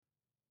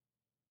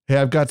Hey,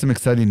 I've got some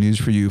exciting news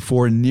for you.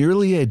 For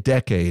nearly a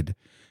decade,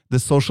 the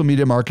Social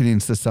Media Marketing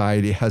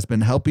Society has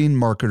been helping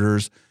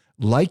marketers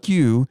like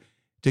you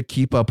to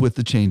keep up with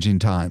the changing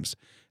times.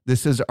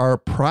 This is our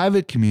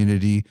private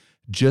community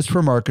just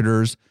for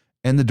marketers,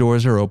 and the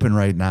doors are open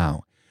right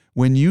now.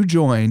 When you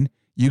join,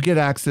 you get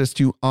access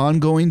to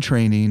ongoing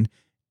training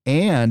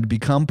and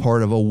become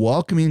part of a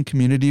welcoming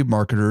community of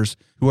marketers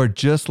who are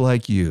just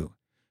like you.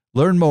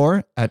 Learn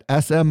more at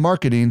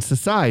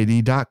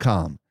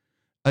smmarketingsociety.com.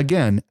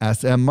 Again,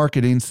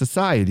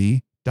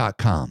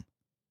 smmarketingsociety.com.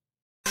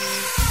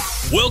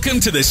 Welcome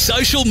to the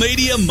Social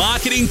Media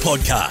Marketing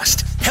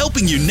Podcast,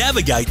 helping you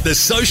navigate the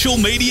social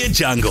media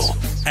jungle.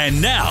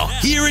 And now,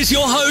 here is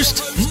your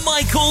host,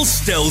 Michael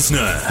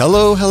Stelzner.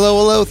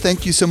 Hello.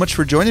 Thank you so much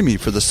for joining me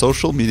for the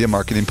Social Media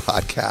Marketing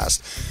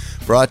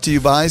Podcast, brought to you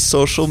by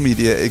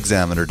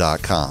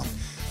socialmediaexaminer.com.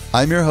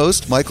 I'm your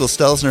host, Michael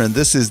Stelzner, and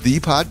this is the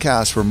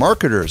podcast for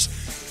marketers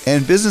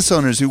and business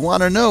owners who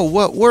want to know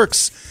what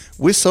works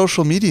with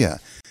social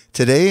media.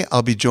 Today,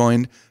 I'll be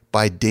joined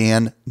by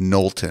Dan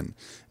Knowlton,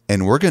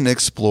 and we're going to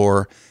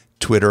explore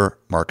Twitter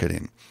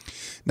marketing.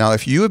 Now,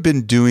 if you have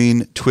been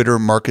doing Twitter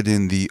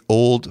marketing the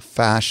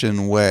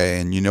old-fashioned way,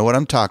 and you know what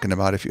I'm talking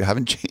about, if you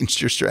haven't changed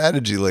your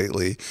strategy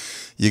lately,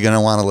 you're going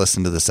to want to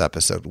listen to this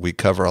episode. We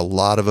cover a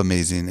lot of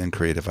amazing and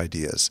creative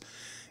ideas.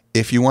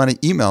 If you want to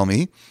email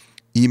me,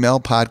 email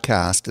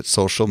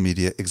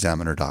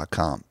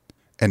podcast@socialmediaexaminer.com.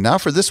 And now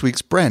for this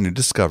week's brand new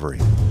discovery.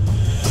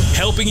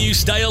 Helping you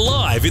stay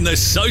alive in the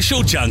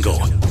social jungle.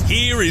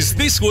 Here is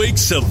this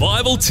week's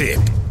survival tip.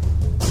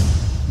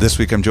 This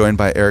week, I'm joined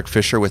by Eric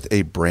Fisher with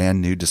a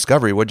brand new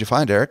discovery. What'd you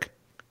find, Eric?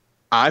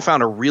 I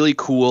found a really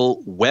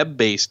cool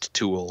web-based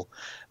tool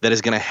that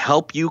is going to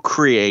help you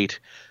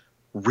create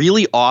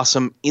really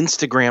awesome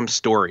Instagram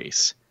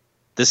stories.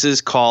 This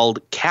is called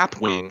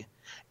Capwing,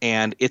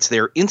 and it's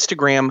their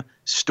Instagram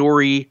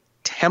story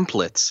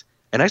templates.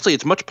 And actually,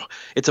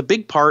 it's a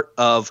big part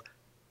of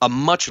a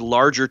much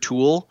larger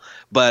tool,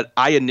 but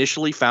I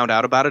initially found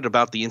out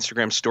about the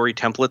Instagram story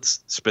templates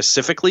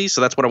specifically, so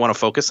that's what I want to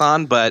focus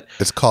on. But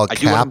it's called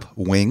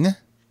Capwing?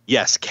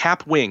 Yes,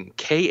 Capwing,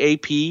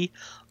 Kapwing.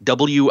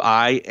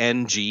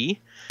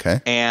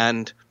 Okay.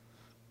 And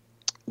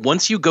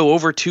once you go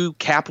over to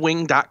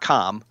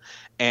capwing.com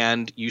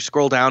and you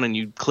scroll down and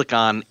you click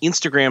on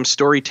Instagram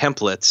story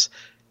templates,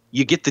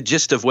 you get the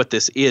gist of what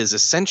this is.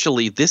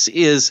 Essentially, this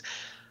is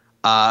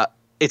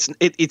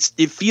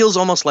it feels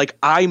almost like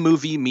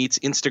iMovie meets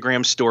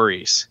Instagram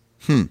stories.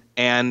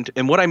 And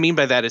what I mean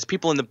by that is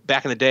people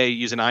back in the day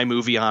using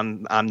iMovie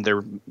on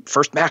their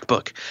first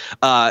MacBook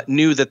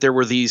knew that there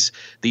were these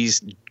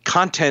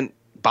content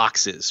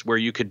boxes where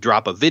you could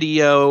drop a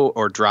video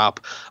or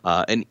drop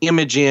an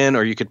image in,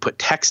 or you could put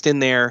text in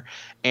there.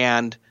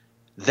 And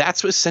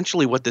that's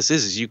essentially what this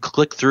is you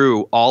click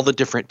through all the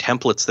different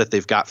templates that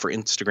they've got for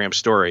Instagram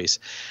stories,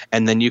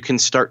 and then you can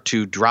start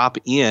to drop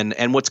in.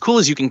 And what's cool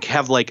is you can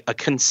have like a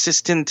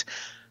consistent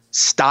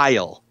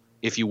style,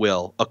 if you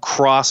will,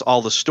 across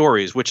all the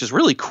stories, which is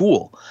really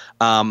cool.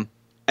 And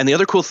the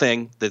other cool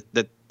thing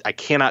that I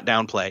cannot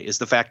downplay is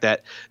the fact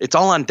that it's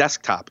all on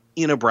desktop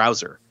in a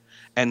browser.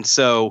 And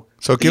so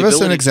give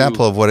us an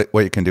example of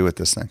what you can do with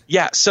this thing.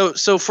 Yeah. So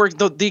for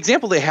the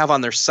example they have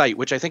on their site,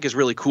 which I think is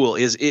really cool,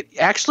 is it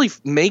actually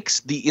makes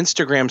the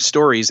Instagram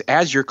stories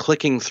as you're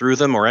clicking through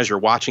them or as you're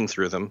watching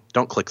through them.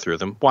 Don't click through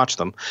them, watch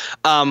them.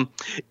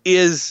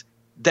 Is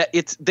that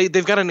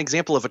they've got an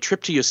example of a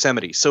trip to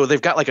Yosemite. So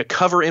they've got like a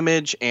cover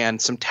image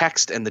and some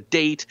text and the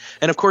date.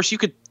 And of course you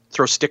could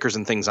throw stickers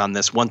and things on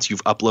this once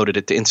you've uploaded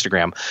it to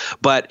Instagram.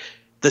 But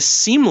the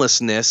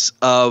seamlessness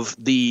of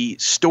the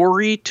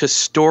story to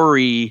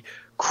story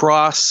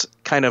cross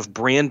kind of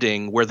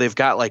branding, where they've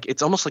got like,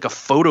 it's almost like a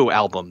photo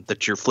album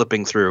that you're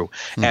flipping through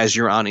as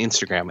you're on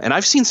Instagram. And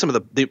I've seen some of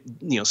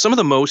some of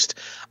the most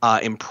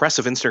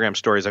impressive Instagram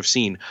stories I've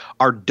seen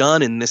are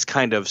done in this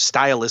kind of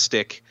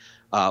stylistic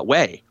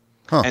way.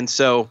 And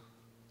so,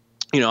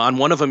 on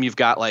one of them, you've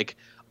got like,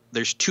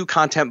 there's two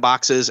content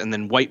boxes and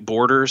then white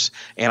borders.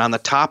 And on the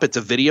top, it's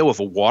a video of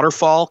a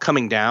waterfall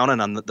coming down.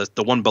 And on the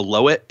one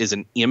below it is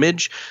an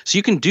image. So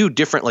you can do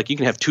different, like you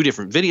can have two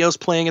different videos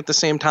playing at the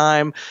same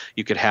time.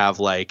 You could have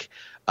like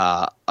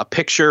a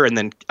picture and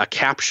then a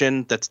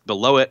caption that's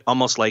below it,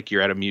 almost like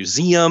you're at a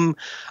museum.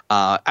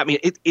 I mean,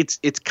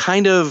 it's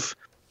kind of,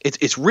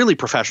 it's really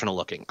professional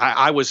looking.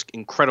 I was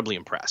incredibly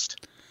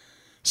impressed.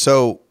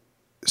 So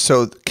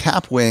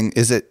Capwing,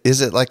 is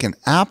it like an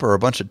app or a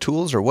bunch of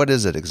tools, or what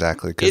is it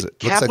exactly?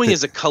 Capwing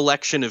is a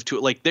collection of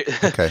tools.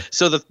 Okay.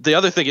 So the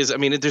other thing is, I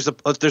mean, there's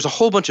a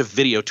whole bunch of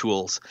video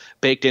tools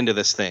baked into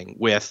this thing,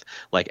 with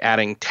like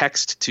adding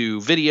text to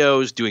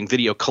videos, doing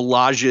video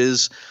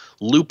collages,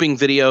 looping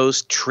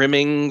videos,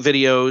 trimming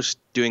videos,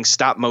 doing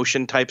stop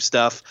motion type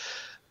stuff.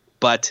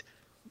 But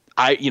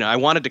I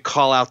wanted to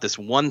call out this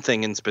one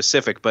thing in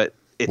specific, but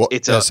what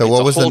was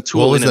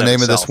the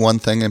name of this one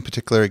thing in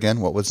particular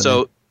again? What was the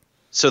name?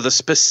 So the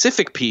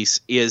specific piece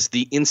is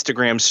the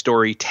Instagram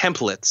story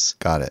templates.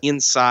 Got it.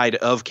 Inside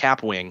of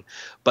Capwing.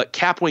 But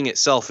Capwing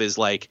itself is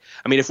like,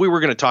 I mean, if we were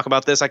going to talk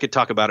about this, I could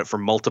talk about it for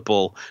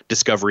multiple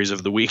discoveries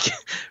of the week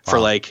for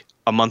like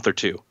a month or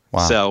two.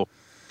 Wow. So,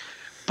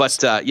 but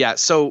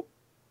so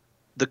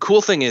the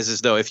cool thing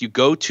is though, if you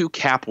go to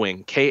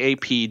Capwing,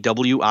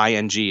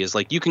 Kapwing, is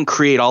like you can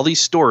create all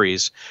these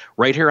stories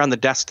right here on the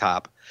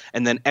desktop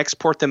and then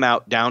export them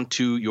out down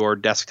to your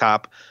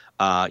desktop,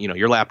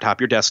 your laptop,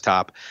 your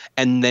desktop,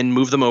 and then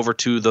move them over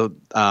to the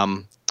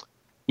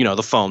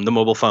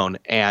mobile phone,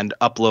 and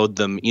upload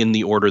them in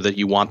the order that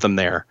you want them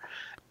there.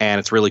 And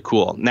it's really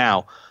cool.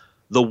 Now,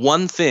 the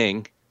one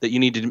thing that you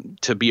need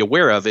to be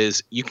aware of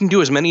is you can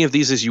do as many of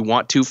these as you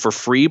want to for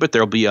free, but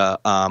there'll be a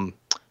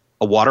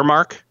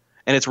watermark,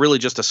 and it's really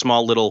just a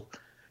small little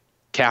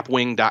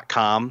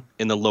capwing.com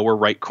in the lower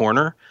right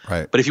corner.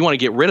 Right. But if you want to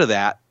get rid of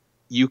that,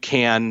 you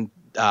can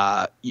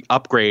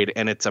upgrade,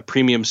 and it's a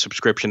premium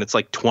subscription. It's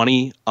like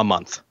 $20 a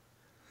month,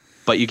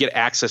 but you get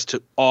access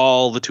to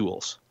all the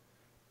tools.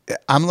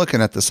 I'm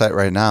looking at the site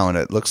right now, and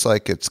it looks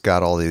like it's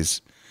got all these,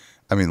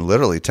 I mean,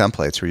 literally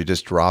templates where you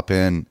just drop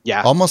in,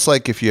 almost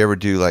like if you ever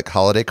do like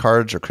holiday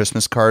cards or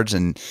Christmas cards,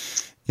 and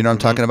you know what I'm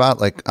talking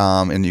about? Like,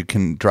 and you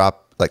can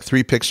drop like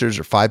 3 pictures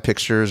or 5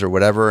 pictures or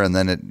whatever, and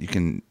then you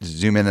can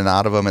zoom in and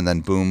out of them, and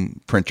then boom,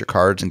 print your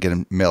cards and get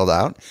them mailed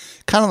out.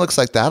 Kind of looks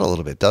like that a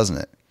little bit, doesn't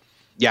it?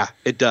 Yeah,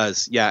 it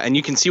does. Yeah, and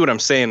you can see what I'm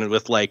saying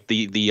with like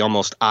the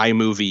almost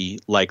iMovie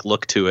like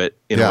look to it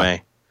in a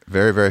way.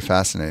 Very, very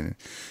fascinating.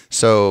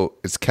 So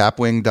it's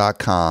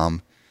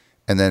capwing.com,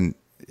 and then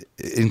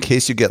in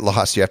case you get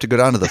lost, you have to go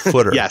down to the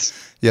footer.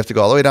 Yes. You have to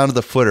go all the way down to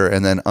the footer,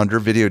 and then under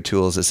video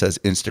tools, it says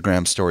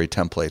Instagram story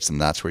templates,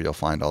 and that's where you'll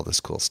find all this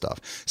cool stuff.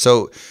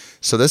 So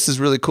this is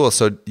really cool.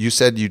 So you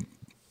said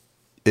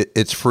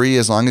it's free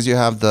as long as you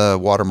have the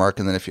watermark,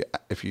 and then if you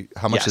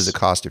how much does it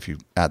cost if you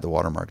add the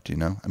watermark? Do you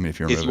know? I mean, if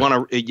you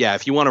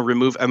want to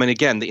remove, I mean,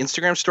 again, the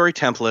Instagram story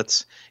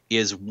templates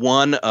is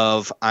one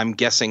of, I'm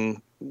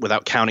guessing,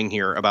 without counting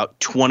here, about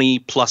 20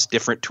 plus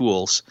different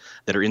tools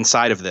that are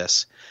inside of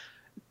this.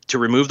 To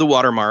remove the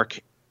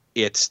watermark,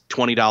 it's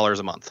 $20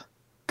 a month.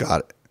 Got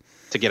it.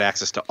 To get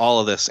access to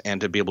all of this and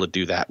to be able to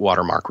do that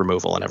watermark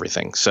removal and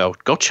everything. So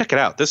go check it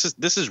out. This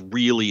is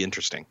really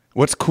interesting.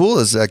 What's cool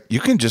is that you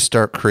can just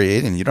start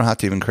creating. You don't have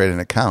to even create an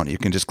account. You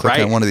can just click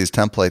on one of these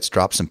templates,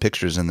 drop some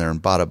pictures in there, and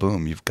bada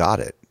boom, you've got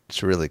it.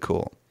 It's really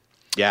cool.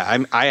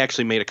 Yeah, I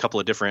actually made a couple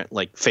of different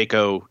like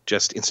Fako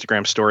just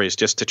Instagram stories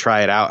just to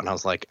try it out, and I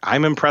was like,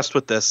 I'm impressed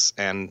with this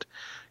and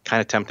kind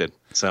of tempted.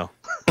 So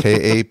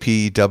Kapwing.com.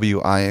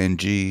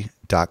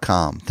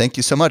 Thank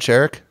you so much,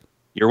 Eric.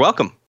 You're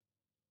welcome.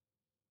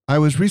 I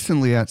was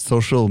recently at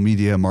Social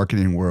Media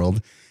Marketing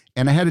World,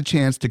 and I had a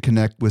chance to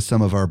connect with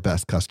some of our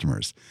best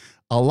customers.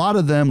 A lot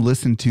of them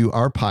listen to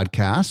our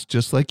podcast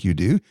just like you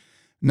do.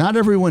 Not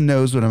everyone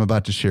knows what I'm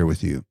about to share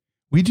with you.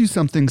 We do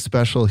something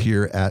special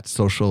here at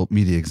Social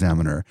Media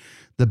Examiner.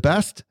 The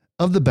best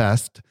of the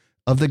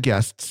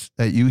guests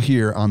that you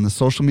hear on the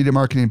Social Media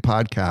Marketing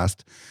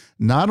Podcast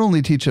not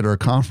only teach at our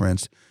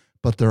conference,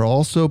 but they're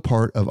also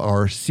part of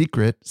our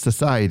secret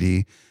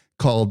society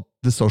called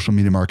the Social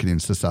Media Marketing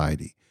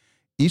Society.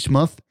 Each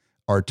month,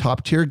 our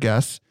top tier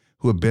guests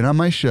who have been on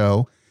my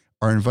show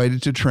are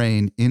invited to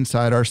train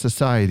inside our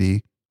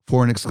society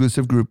for an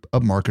exclusive group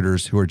of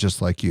marketers who are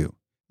just like you.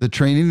 The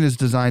training is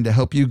designed to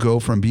help you go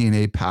from being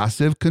a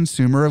passive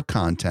consumer of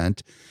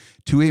content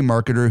to a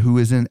marketer who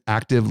is in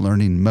active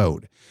learning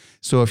mode.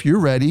 So if you're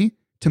ready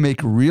to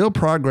make real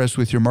progress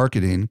with your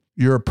marketing,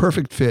 you're a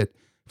perfect fit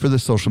for the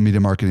Social Media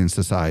Marketing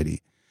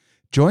Society.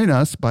 Join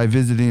us by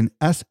visiting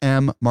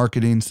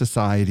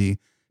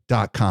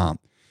smmarketingsociety.com.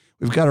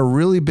 We've got a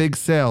really big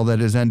sale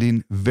that is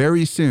ending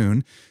very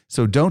soon,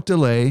 so don't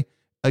delay.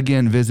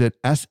 Again, visit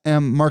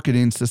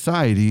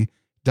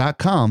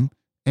smmarketingsociety.com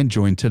and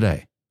join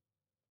today.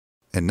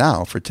 And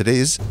now for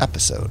today's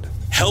episode.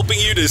 Helping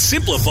you to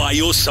simplify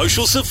your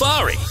social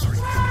safari.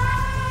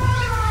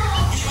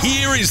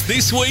 Here is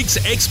this week's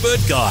expert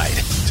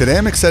guide. Today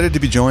I'm excited to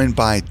be joined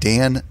by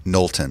Dan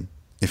Knowlton.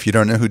 If you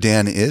don't know who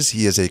Dan is,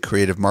 he is a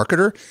creative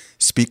marketer,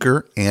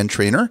 speaker, and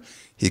trainer.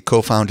 He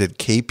co-founded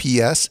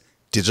KPS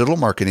Digital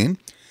Marketing,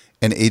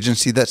 an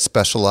agency that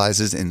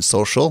specializes in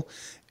social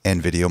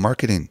and video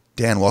marketing.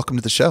 Dan, welcome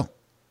to the show.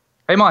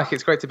 Hey, Mike.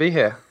 It's great to be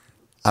here.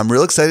 I'm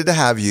real excited to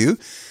have you.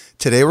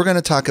 Today, we're going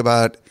to talk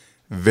about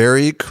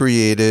very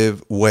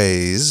creative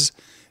ways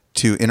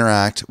to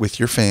interact with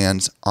your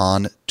fans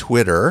on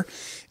Twitter.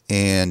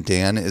 And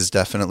Dan is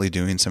definitely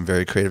doing some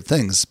very creative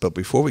things. But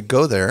before we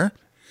go there,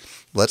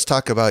 let's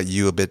talk about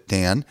you a bit,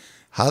 Dan.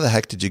 How the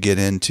heck did you get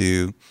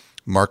into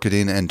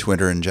marketing and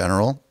Twitter in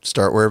general?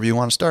 Start wherever you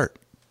want to start.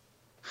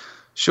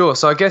 Sure.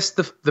 So I guess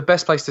the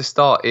best place to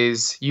start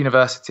is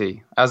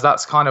university, as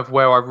that's kind of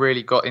where I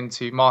really got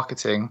into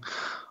marketing.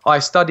 I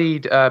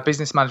studied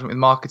business management with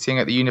marketing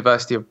at the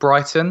University of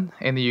Brighton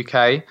in the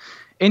UK.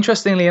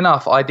 Interestingly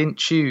enough, I didn't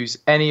choose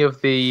any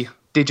of the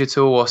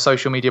digital or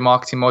social media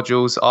marketing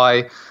modules.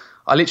 I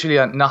literally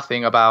learned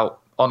nothing about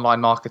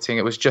online marketing.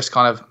 It was just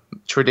kind of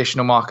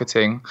traditional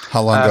marketing.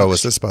 How long ago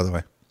was this, by the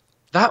way?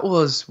 That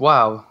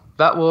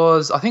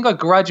was, I think I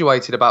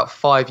graduated about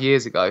 5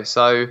 years ago.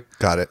 So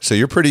got it. So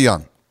you're pretty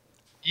young.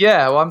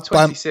 Yeah, well, I'm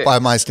 26. By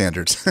my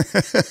standards.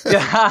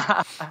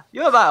 Yeah,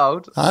 you're that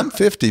old. I'm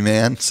 50,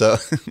 man. So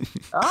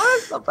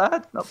it's not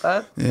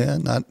bad. Yeah,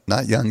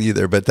 not young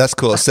either, but that's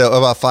cool. So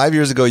about 5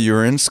 years ago, you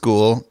were in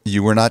school.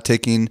 You were not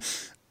taking,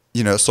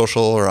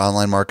 social or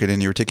online marketing.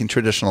 You were taking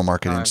traditional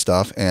marketing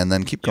stuff, and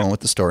then keep going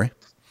with the story.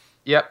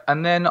 Yep.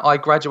 And then I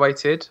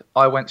graduated.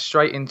 I went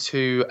straight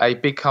into a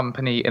big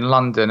company in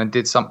London and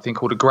did something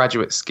called a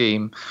graduate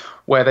scheme,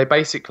 where they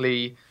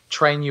basically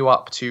train you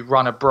up to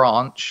run a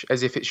branch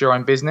as if it's your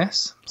own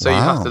business. So you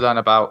have to learn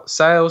about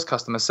sales,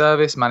 customer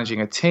service, managing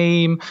a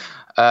team,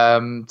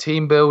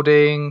 team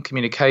building,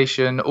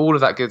 communication, all of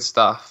that good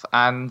stuff.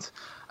 And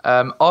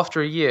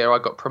after a year, I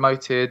got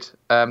promoted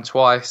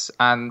twice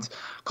and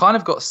kind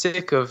of got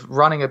sick of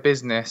running a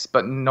business,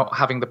 but not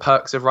having the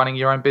perks of running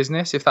your own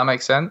business, if that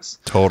makes sense.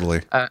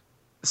 Totally.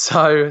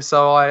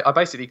 So I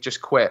basically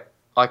just quit.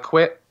 I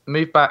quit,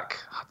 moved back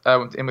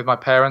in with my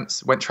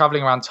parents, went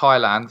traveling around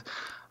Thailand.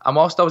 And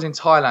whilst I was in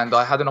Thailand,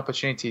 I had an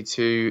opportunity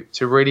to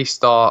really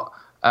start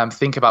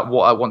think about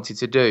what I wanted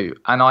to do.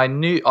 And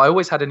I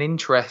always had an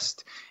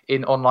interest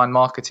in online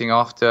marketing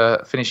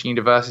after finishing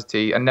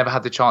university and never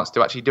had the chance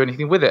to actually do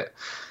anything with it.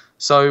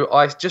 So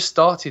I just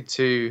started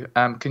to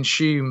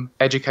consume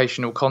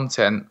educational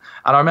content.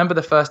 And I remember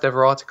the first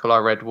ever article I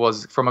read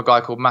was from a guy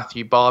called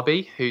Matthew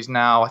Barbie, who's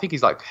now, I think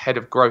he's like head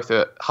of growth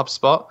at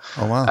HubSpot.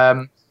 Oh,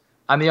 wow.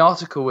 And the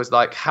article was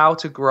like how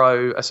to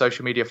grow a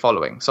social media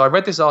following. So I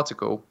read this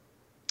article.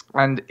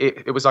 And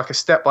it was like a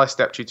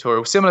step-by-step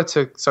tutorial, similar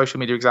to Social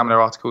Media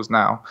Examiner articles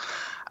now.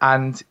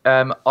 And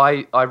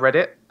I read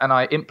it and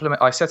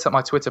I set up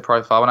my Twitter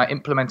profile and I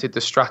implemented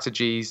the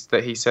strategies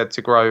that he said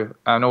to grow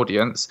an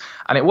audience.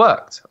 And it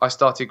worked. I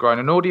started growing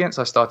an audience.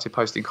 I started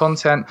posting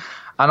content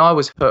and I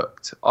was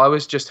hooked. I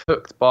was just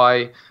hooked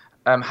by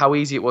how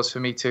easy it was for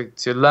me to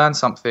learn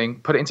something,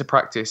 put it into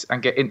practice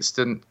and get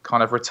instant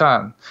kind of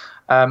return.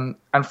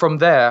 And from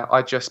there,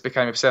 I just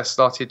became obsessed,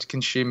 started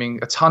consuming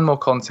a ton more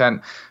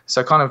content.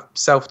 So kind of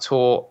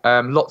self-taught,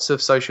 lots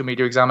of Social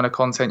Media Examiner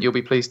content, you'll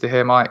be pleased to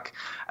hear, Mike.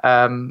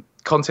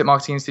 Content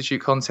Marketing Institute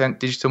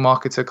content, digital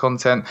marketer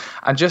content,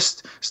 and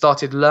just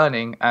started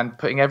learning and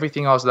putting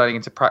everything I was learning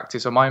into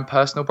practice on my own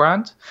personal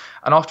brand.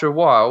 And after a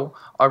while,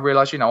 I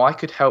realized, I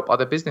could help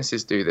other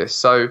businesses do this.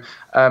 So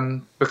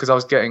because I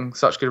was getting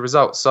such good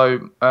results.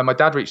 So my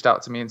dad reached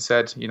out to me and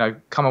said,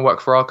 come and work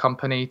for our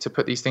company to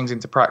put these things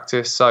into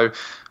practice. So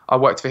I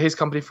worked for his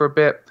company for a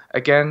bit.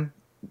 Again,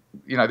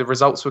 the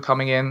results were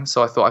coming in,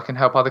 so I thought I can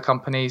help other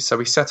companies. So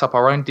we set up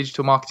our own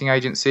digital marketing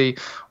agency,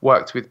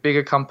 worked with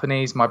bigger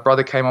companies. My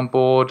brother came on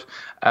board.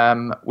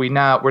 We're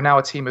now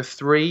a team of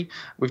 3.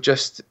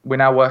 We're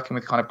now working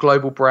with kind of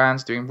global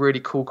brands, doing really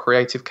cool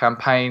creative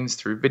campaigns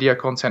through video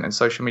content and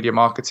social media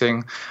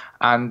marketing.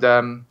 And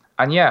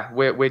yeah,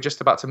 we're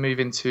just about to move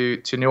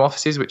into new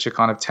offices, which are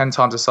kind of 10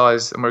 times the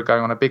size, and we're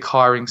going on a big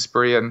hiring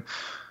spree. And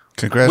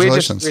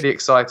congratulations. We're just really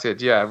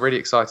excited. Yeah, really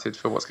excited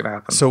for what's going to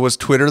happen. So was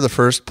Twitter the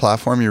first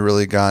platform you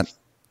really got,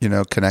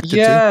 connected to?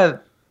 Yeah,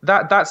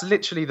 that's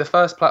literally the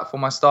first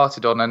platform I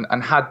started on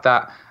and had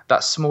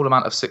that small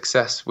amount of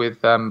success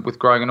with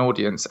growing an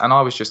audience. And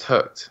I was just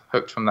hooked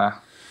from there.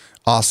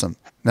 Awesome.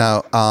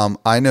 Now,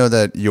 I know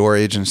that your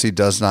agency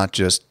does not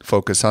just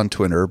focus on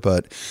Twitter,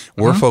 but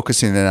we're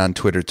focusing in on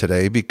Twitter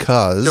today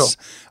because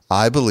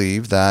I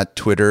believe that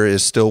Twitter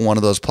is still one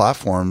of those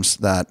platforms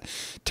that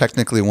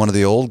technically one of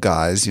the old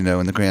guys, in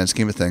the grand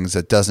scheme of things,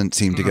 that doesn't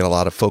seem to get a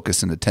lot of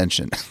focus and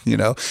attention,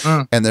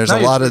 and there's a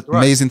lot of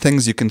amazing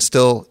things you can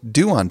still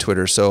do on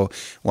Twitter. So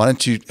why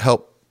don't you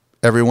help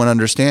everyone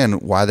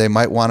understand why they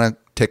might want to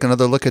take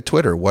another look at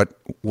Twitter?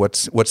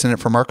 What's in it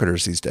for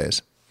marketers these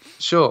days?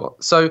 Sure.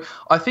 So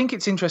I think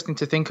it's interesting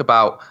to think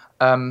about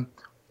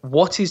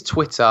what is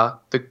Twitter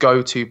the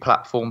go-to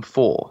platform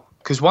for?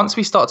 Because once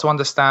we start to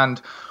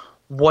understand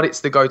what it's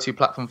the go-to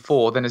platform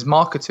for, then as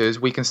marketers,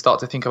 we can start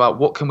to think about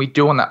what can we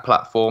do on that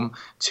platform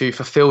to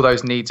fulfill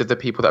those needs of the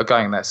people that are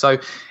going there. So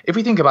if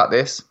we think about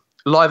this,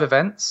 live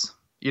events,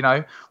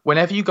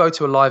 whenever you go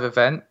to a live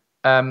event,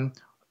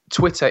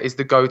 Twitter is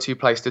the go-to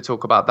place to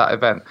talk about that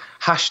event.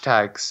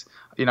 Hashtags,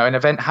 an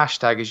event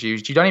hashtag is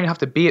used. You don't even have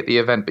to be at the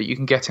event, but you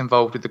can get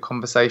involved with the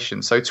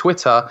conversation. So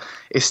Twitter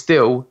is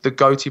still the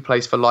go-to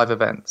place for live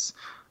events.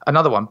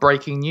 Another one,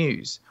 breaking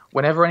news.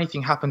 Whenever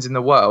anything happens in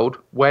the world,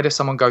 where does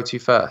someone go to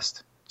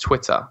first?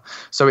 Twitter.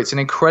 So it's an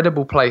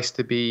incredible place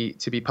to be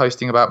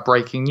posting about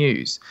breaking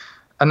news.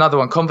 Another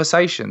one,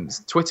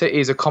 conversations. Twitter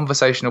is a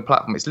conversational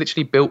platform. It's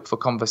literally built for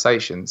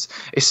conversations,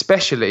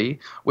 especially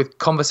with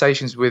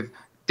conversations with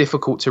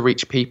difficult to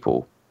reach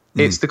people.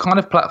 It's the kind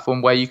of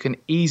platform where you can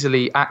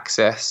easily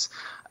access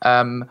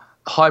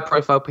high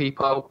profile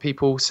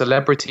people,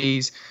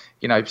 celebrities,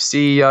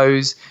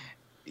 CEOs.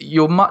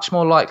 You're much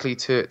more likely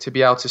to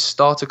be able to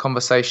start a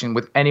conversation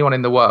with anyone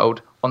in the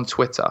world on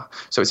Twitter.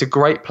 So it's a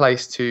great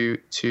place to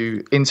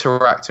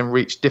interact and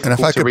reach difficult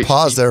to reach. And if I could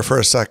pause there for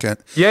a second.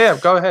 Yeah,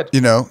 go ahead.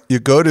 You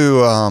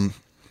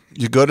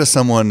go to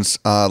someone's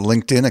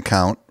LinkedIn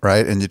account,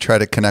 right? And you try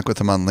to connect with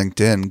them on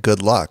LinkedIn.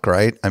 Good luck,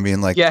 right? I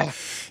mean, like,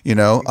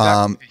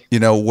 exactly.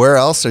 Where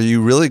else are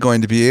you really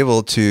going to be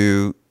able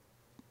to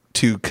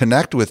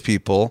connect with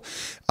people?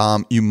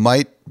 You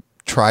might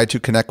try to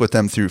connect with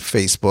them through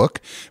Facebook,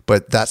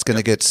 but that's going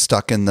to get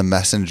stuck in the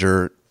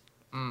Messenger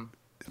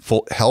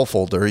hell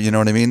folder. You know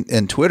what I mean?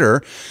 And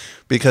Twitter,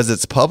 because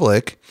it's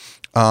public,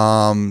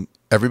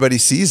 everybody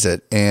sees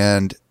it.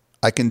 And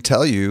I can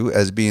tell you,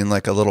 as being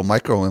like a little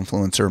micro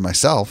influencer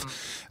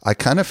myself, I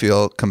kind of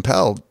feel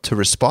compelled to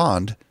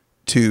respond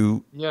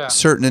to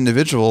certain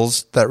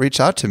individuals that reach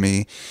out to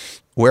me,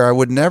 where I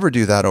would never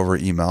do that over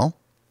email,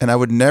 and I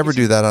would never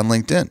do that on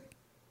LinkedIn.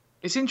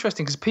 It's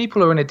interesting because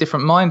people are in a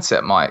different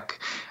mindset, Mike.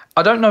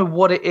 I don't know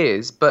what it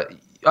is, but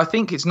I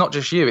think it's not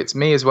just you, it's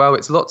me as well.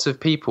 It's lots of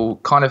people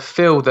kind of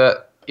feel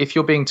that if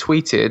you're being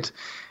tweeted,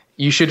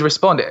 you should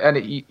respond. And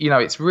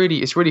it's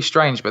really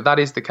strange, but that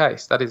is the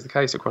case. That is the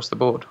case across the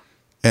board.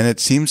 And it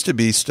seems to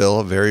be still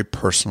a very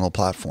personal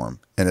platform.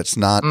 And it's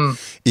not,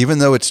 even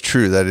though it's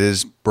true that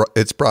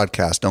it's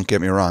broadcast, don't get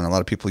me wrong. A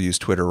lot of people use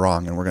Twitter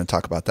wrong, and we're going to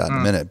talk about that in a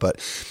minute. But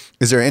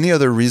is there any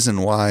other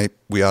reason why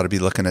we ought to be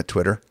looking at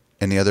Twitter?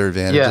 Any other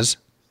advantages?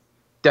 Yeah,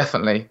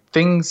 definitely.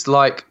 Things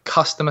like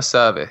customer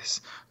service.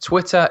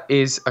 Twitter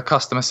is a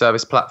customer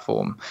service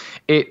platform.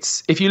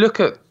 If you look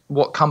at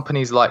what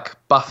companies like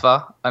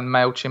Buffer and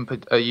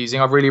MailChimp are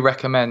using, I really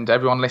recommend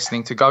everyone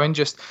listening to go and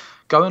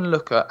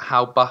look at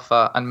how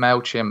Buffer and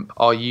MailChimp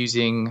are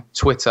using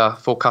Twitter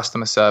for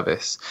customer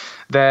service.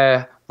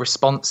 They're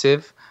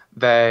responsive.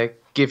 They're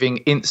giving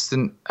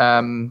instant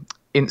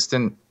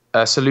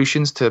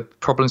solutions to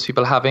problems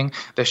people are having.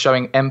 They're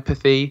showing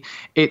empathy.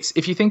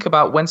 If you think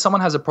about when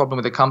someone has a problem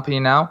with a company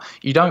now,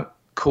 you don't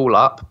call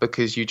up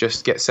because you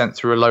just get sent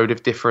through a load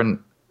of different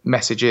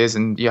messages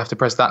and you have to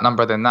press that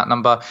number, then that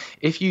number.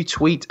 If you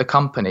tweet a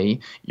company,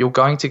 you're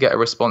going to get a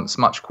response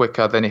much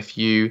quicker than if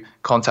you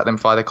contact them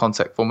via the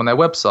contact form on their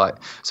website.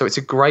 So it's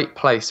a great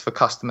place for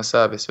customer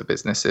service for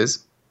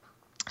businesses.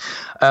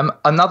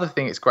 Another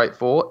thing it's great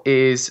for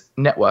is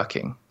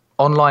networking,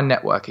 online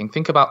networking.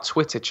 Think about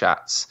Twitter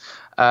chats.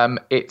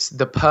 It's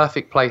the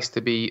perfect place to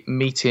be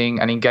meeting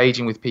and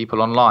engaging with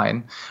people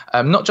online.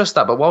 Not just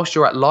that, but whilst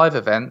you're at live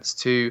events,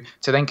 to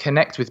then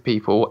connect with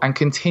people and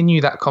continue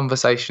that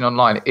conversation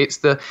online. It's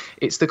the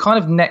kind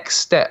of next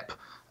step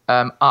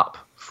up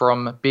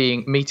from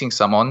meeting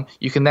someone.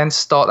 You can then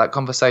start that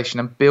conversation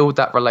and build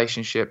that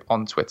relationship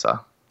on Twitter.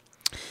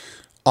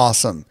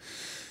 Awesome.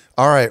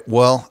 All right.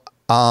 Well,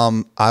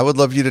 I would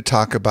love you to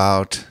talk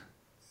about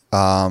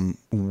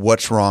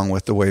what's wrong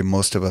with the way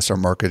most of us are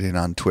marketing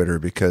on Twitter,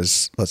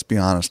 because let's be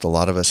honest, a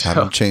lot of us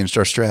haven't changed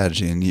our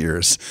strategy in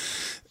years.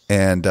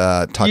 And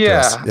talk to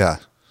us. Yeah.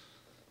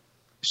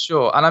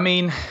 Sure. And I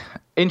mean,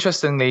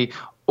 interestingly,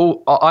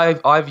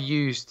 I've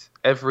used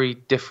every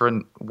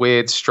different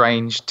weird,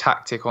 strange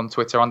tactic on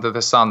Twitter under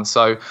the sun.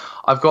 So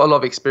I've got a lot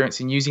of experience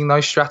in using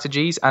those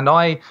strategies, and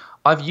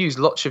I've used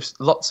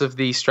lots of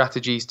these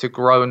strategies to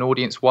grow an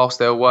audience whilst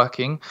they were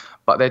working,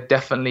 but they're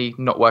definitely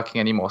not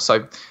working anymore.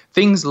 So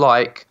things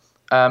like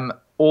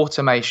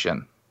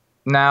automation.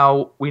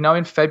 Now, we know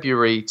in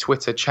February,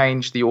 Twitter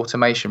changed the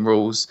automation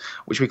rules,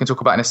 which we can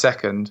talk about in a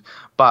second.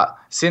 But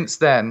since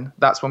then,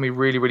 that's when we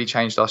really, really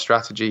changed our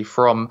strategy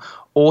from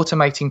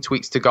automating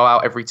tweets to go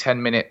out every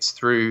 10 minutes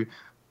through,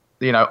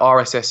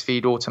 RSS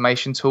feed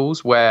automation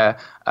tools, where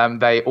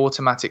they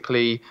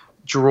automatically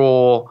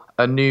draw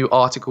a new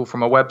article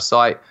from a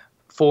website,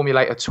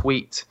 formulate a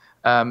tweet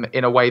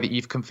in a way that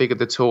you've configured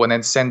the tool, and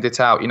then send it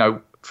out.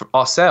 For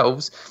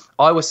ourselves,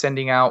 I was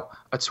sending out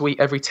a tweet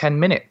every 10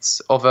 minutes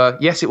of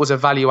it was a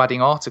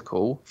value-adding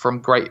article from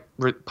great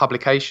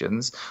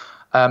publications.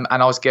 And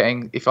I was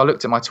getting, if I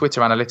looked at my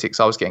Twitter analytics,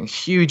 I was getting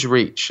huge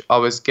reach. I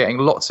was getting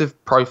lots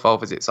of profile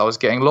visits. I was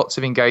getting lots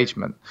of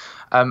engagement.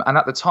 And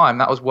at the time,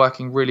 that was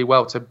working really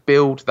well to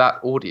build that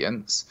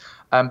audience.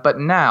 But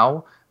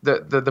now,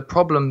 the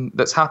problem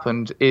that's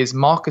happened is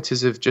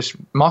marketers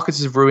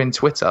have ruined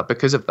Twitter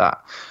because of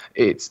that.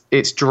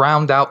 It's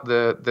drowned out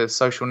the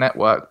social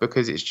network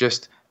because it's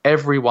just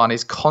everyone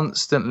is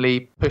constantly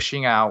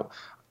pushing out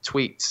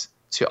tweets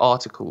to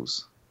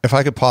articles. If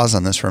I could pause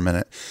on this for a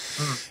minute.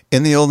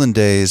 In the olden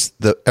days,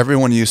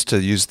 everyone used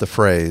to use the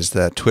phrase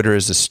that Twitter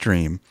is a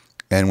stream,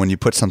 and when you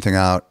put something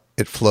out,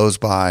 it flows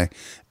by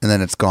and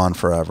then it's gone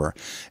forever.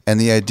 And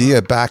the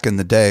idea back in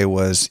the day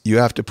was you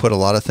have to put a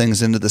lot of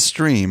things into the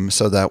stream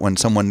so that when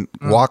someone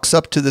walks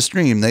up to the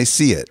stream, they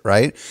see it,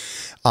 right?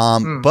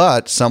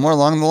 But somewhere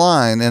along the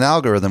line, an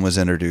algorithm was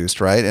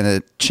introduced, right? And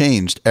it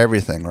changed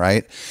everything,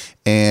 right?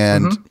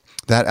 And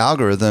that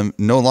algorithm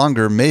no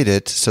longer made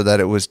it so that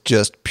it was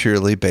just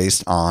purely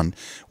based on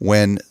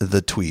when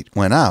the tweet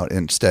went out.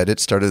 Instead, it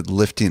started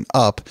lifting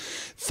up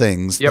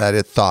things that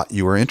it thought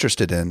you were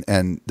interested in.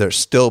 And there's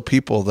still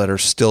people that are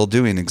still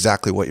doing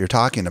exactly what you're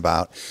talking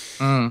about.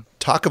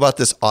 Talk about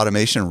this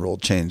automation rule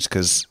change,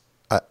 because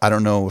I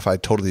don't know if I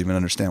totally even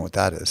understand what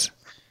that is.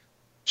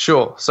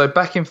 Sure. So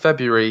back in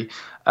February,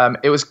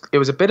 it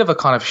was a bit of a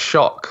kind of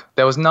shock.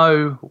 There was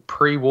no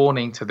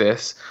pre-warning to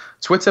this.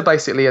 Twitter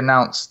basically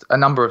announced a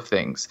number of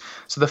things.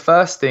 So the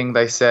first thing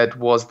they said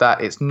was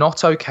that it's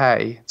not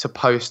okay to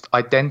post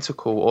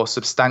identical or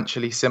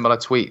substantially similar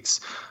tweets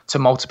to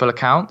multiple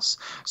accounts.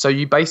 So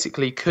you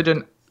basically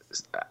couldn't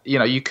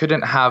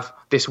have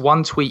this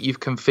one tweet you've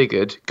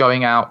configured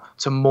going out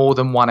to more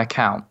than one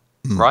account,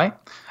 right?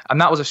 And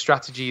that was a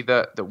strategy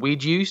that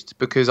we'd used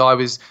because I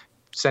was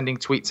sending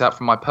tweets out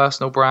from my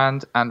personal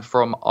brand and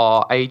from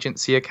our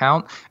agency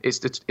account.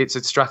 It's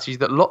a strategy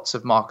that lots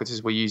of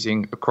marketers were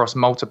using across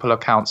multiple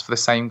accounts for the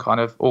same kind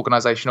of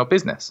organization or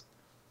business.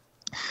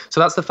 So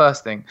that's the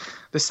first thing.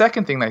 The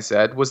second thing they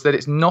said was that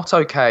it's not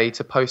okay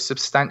to post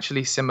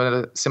substantially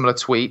similar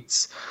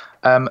tweets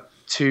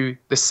to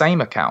the same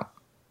account.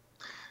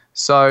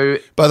 So,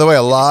 by the way,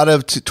 a lot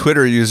of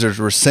Twitter users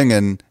were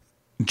singing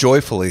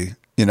joyfully.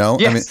 Yes,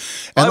 I mean,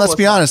 and let's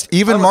be honest,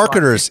 even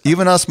marketers,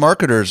 even us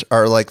marketers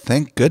are like,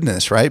 thank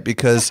goodness, right?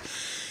 Because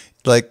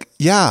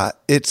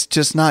it's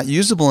just not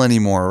usable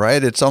anymore,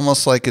 right? It's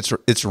almost like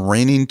it's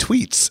raining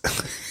tweets.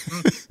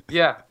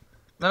 Yeah.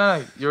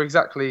 No, you're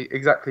exactly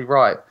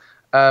right.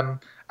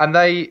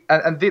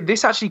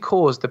 This actually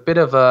caused a bit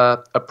of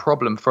a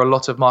problem for a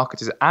lot of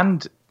marketers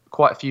and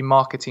quite a few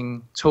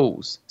marketing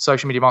tools,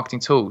 social media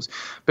marketing tools,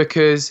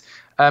 because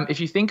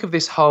if you think of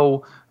this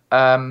whole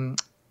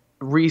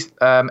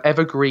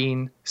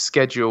evergreen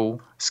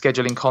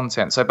scheduling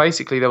content. So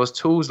basically there is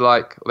tools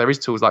like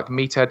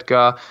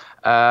MeetEdgar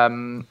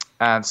and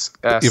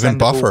even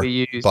Buffer.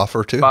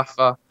 Buffer too.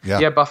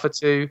 Buffer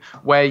too,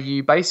 where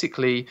you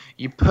basically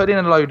put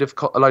in a load of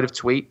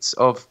tweets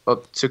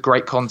to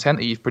great content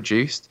that you've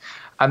produced,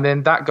 and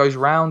then that goes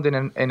round in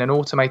an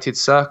automated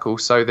circle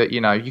so that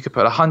you could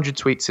put 100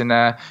 tweets in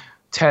there,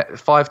 5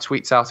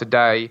 tweets out a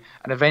day,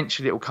 and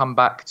eventually it will come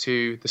back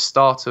to the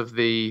start of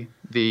the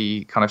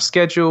kind of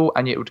schedule,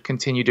 and it would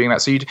continue doing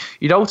that. So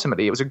you'd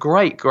ultimately, it was a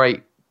great.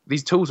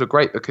 These tools were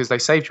great because they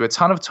saved you a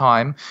ton of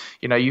time.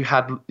 You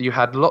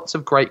had lots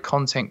of great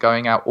content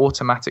going out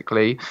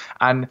automatically,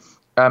 and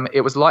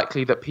it was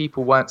likely that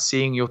people weren't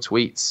seeing your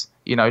tweets.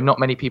 Not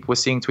many people were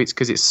seeing tweets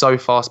because it's so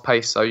fast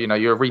paced. So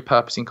you're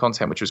repurposing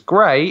content, which was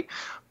great,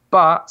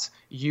 but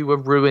you were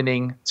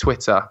ruining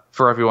Twitter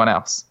for everyone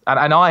else,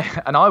 and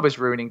I was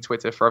ruining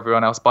Twitter for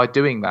everyone else by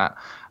doing that.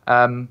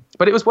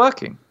 But it was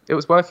working. It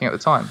was working at the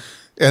time.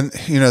 And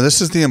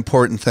this is the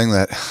important thing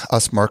that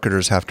us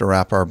marketers have to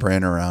wrap our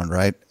brain around,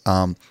 right?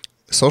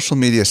 Social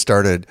media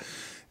started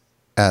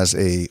as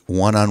a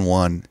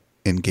one-on-one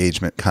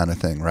engagement kind of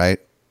thing, right?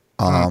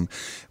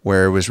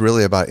 Where it was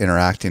really about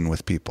interacting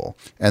with people,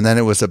 and then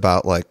it was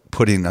about like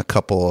putting a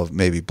couple of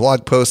maybe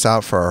blog posts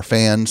out for our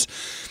fans.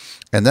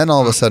 And then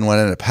all of a sudden what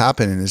ended up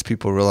happening is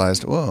people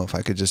realized, whoa, if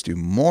I could just do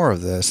more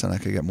of this, and I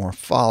could get more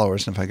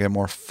followers. And if I get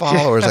more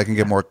followers, I can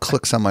get more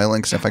clicks on my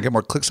links. And if I get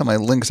more clicks on my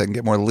links, I can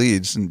get more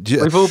leads. And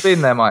we've all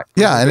been there, Mike.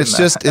 Yeah. And it's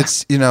just,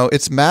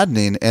 it's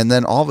maddening. And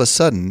then all of a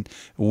sudden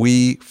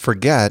we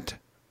forget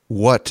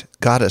what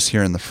got us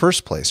here in the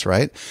first place,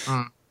 right?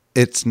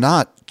 It's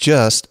not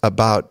just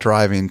about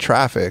driving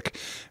traffic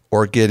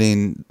or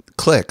getting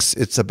clicks.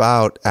 It's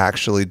about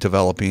actually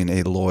developing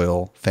a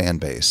loyal fan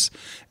base.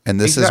 And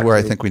this is where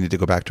I think we need to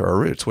go back to our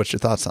roots. What's your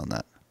thoughts on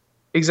that?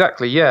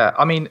 Exactly, yeah.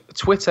 I mean,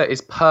 Twitter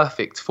is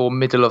perfect for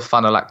middle of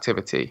funnel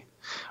activity,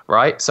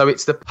 right? So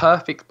it's the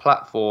perfect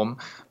platform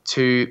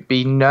to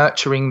be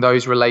nurturing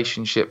those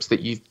relationships that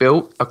you've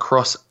built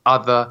across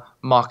other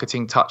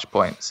marketing touch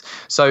points.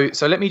 So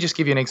let me just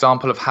give you an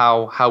example of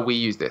how we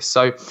use this.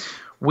 So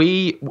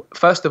we,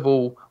 first of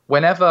all,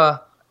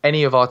 whenever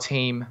any of our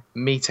team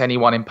meet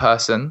anyone in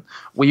person,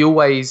 we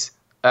always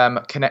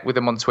connect with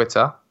them on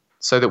Twitter.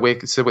 So that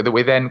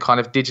we're then kind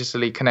of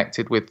digitally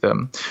connected with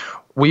them.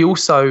 We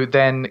also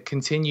then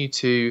continue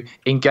to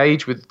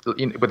engage with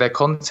their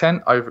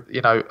content over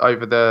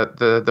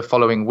the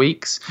following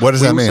weeks. What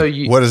does that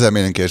mean? What does that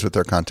mean? Engage with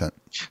their content?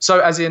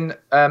 So as in,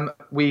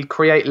 we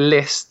create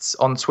lists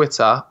on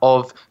Twitter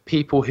of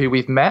people who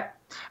we've met,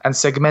 and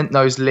segment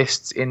those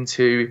lists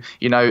into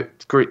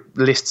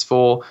lists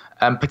for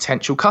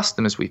potential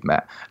customers we've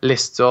met,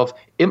 lists of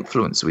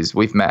influencers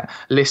we've met,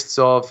 lists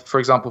of, for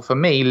example, for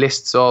me,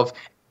 lists of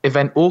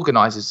event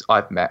organizers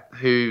I've met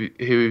who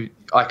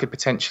I could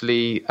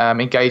potentially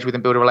engage with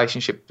and build a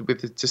relationship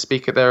with to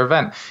speak at their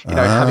event.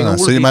 Having all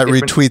so you might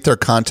retweet their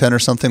content or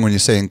something when you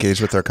say engage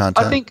with their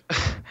content? I think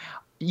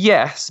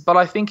yes, but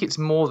I think it's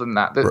more than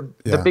that.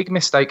 The big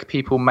mistake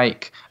people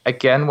make,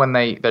 again, when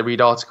they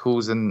read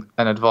articles and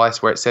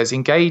advice where it says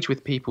engage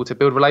with people to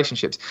build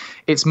relationships,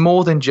 it's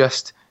more than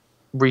just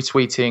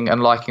retweeting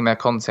and liking their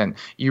content.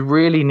 You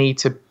really need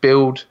to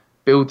build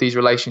these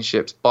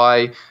relationships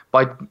by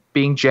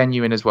being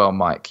genuine as well,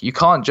 Mike. You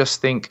can't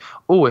just think,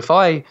 oh, if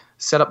I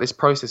set up this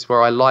process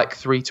where I like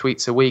 3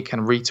 tweets a week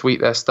and retweet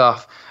their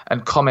stuff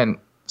and comment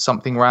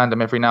something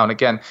random every now and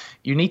again.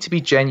 You need to be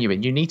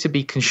genuine. You need to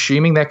be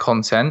consuming their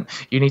content.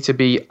 You need to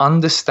be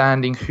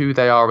understanding who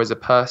they are as a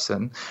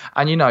person.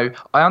 And, you know,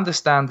 I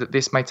understand that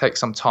this may take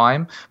some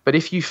time, but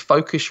if you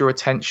focus your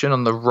attention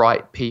on the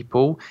right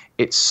people,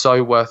 it's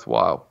so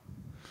worthwhile.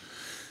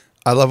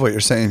 I love what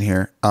you're saying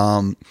here.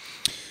 And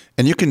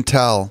you can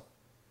tell,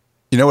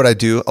 you know what I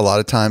do a lot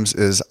of times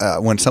is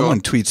when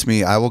someone tweets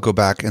me, I will go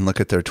back and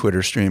look at their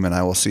Twitter stream and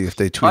I will see if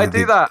they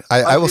tweeted.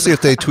 I will see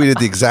if they tweeted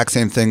the exact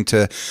same thing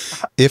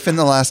if in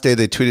the last day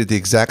they tweeted the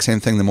exact same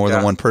thing to more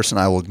than one person,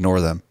 I will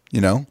ignore them, you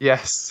know?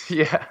 Yes.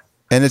 Yeah.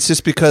 And it's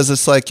just because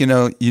it's like, you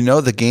know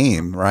the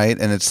game, right?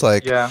 And it's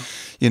like,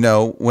 you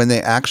know, when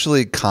they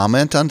actually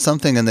comment on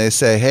something and they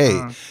say, hey,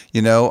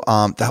 you know,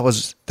 that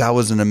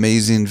was an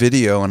amazing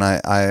video. And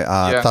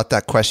I thought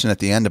that question at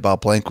the end about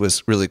blank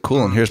was really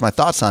cool. And here's my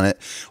thoughts on it.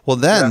 Well,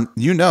 then,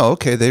 you know,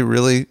 okay, they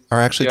really are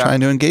actually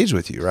trying to engage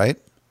with you, right?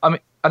 I mean,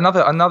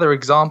 another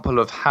example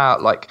of how,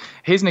 like,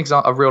 here's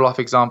a real life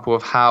example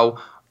of how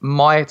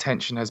my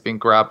attention has been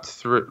grabbed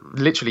through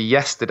literally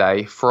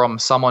yesterday from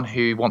someone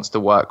who wants to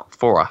work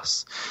for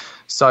us.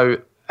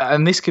 So,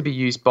 and this could be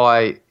used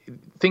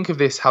think of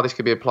this, how this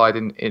could be applied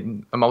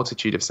in a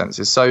multitude of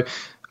senses. So,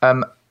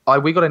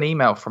 we got an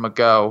email from a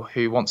girl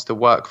who wants to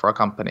work for our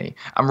company.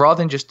 And rather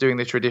than just doing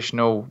the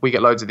traditional, we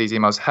get loads of these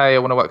emails, hey, I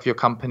want to work for your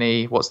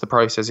company, what's the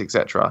process,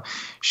 etc.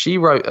 She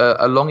wrote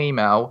a long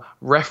email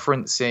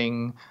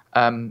referencing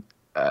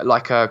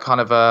like a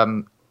kind of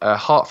a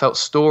heartfelt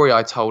story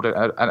I told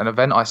at an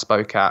event I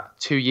spoke at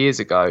 2 years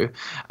ago,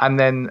 and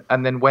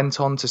then went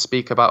on to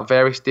speak about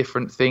various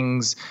different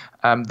things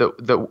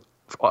that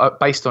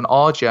based on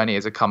our journey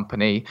as a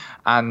company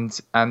and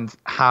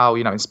how,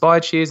 you know,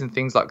 inspired she is and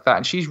things like that.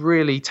 And she's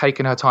really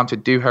taken her time to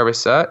do her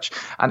research,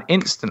 and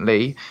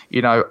instantly,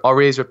 you know,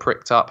 our ears were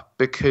pricked up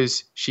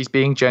because she's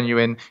being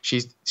genuine.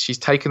 She's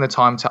taken the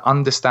time to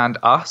understand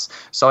us.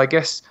 So I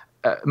guess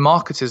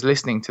marketers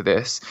listening to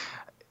this,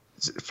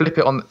 flip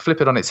it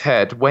on its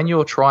head. When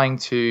you're trying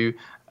to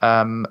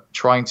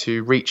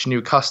reach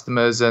new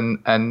customers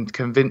and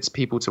convince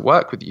people to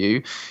work with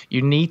you,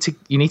 you need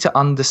to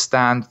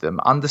understand them,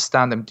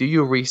 do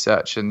your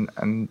research,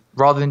 and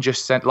rather than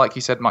just send, like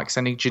you said, Mike,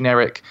 sending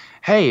generic,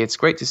 hey, it's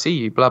great to see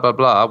you, blah blah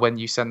blah, when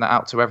you send that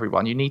out to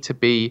everyone, you need to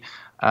be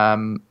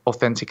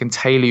authentic and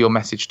tailor your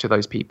message to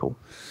those people.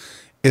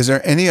 Is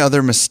there any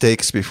other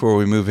mistakes before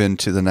we move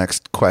into the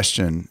next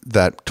question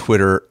that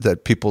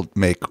people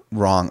make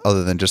wrong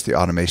other than just the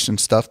automation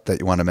stuff that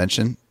you want to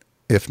mention?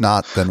 If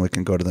not, then we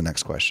can go to the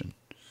next question.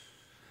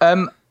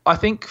 I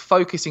think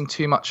focusing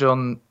too much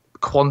on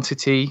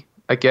quantity,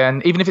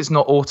 again, even if it's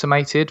not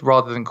automated,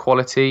 rather than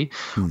quality,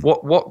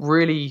 what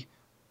really,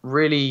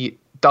 really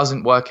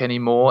doesn't work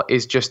anymore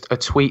is just a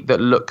tweet that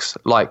looks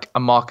like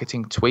a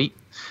marketing tweet.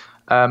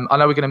 I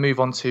know we're going to move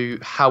on to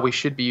how we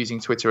should be using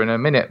Twitter in a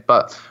minute,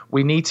 but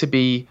we need to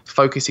be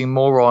focusing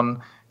more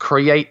on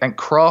create and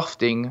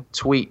crafting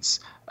tweets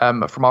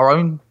from our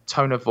own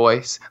tone of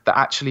voice that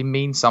actually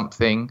mean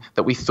something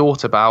that we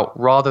thought about,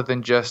 rather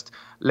than just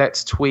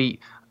let's tweet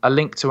a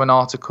link to an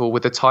article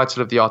with the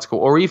title of the article,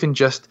 or even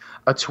just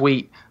a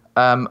tweet,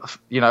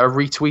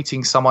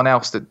 retweeting someone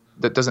else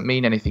that doesn't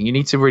mean anything. You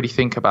need to really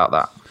think about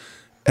that.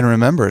 And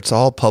remember, it's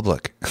all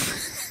public.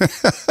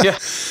 Yeah.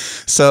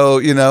 So,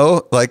 you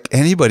know, like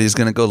anybody's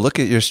going to go look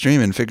at your stream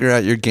and figure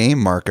out your game,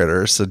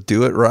 marketer. So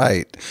do it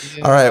right.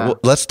 Yeah. All right. Well,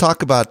 let's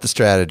talk about the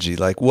strategy.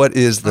 Like, what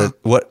is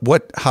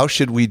how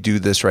should we do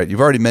this right? You've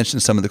already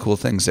mentioned some of the cool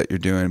things that you're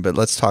doing, but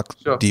let's talk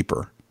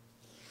deeper.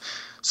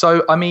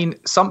 So, I mean,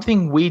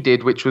 something we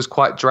did, which was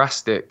quite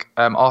drastic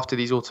after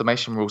these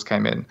automation rules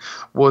came in,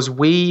 was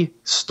we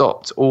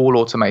stopped all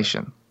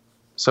automation.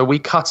 So we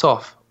cut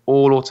off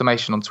all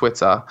automation on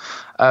Twitter,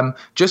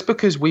 just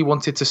because we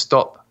wanted to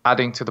stop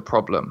adding to the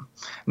problem.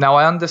 Now,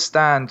 I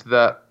understand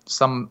that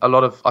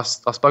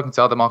I've spoken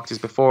to other marketers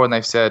before, and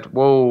they've said,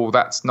 whoa,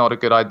 that's not a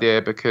good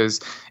idea, because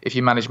if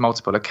you manage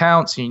multiple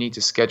accounts, you need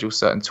to schedule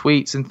certain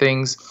tweets and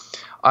things.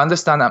 I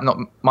understand that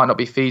might not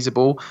be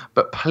feasible,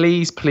 but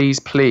please, please,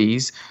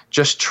 please,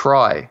 just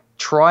try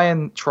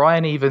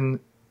and even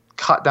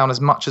cut down as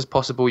much as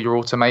possible your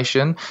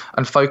automation,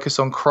 and focus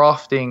on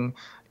crafting,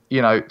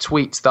 you know,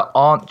 tweets that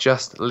aren't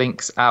just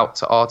links out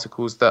to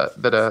articles that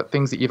are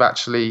things that you've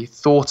actually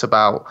thought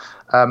about.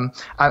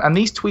 And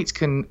these tweets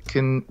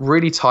can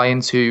really tie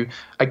into,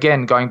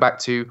 again, going back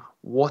to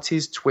what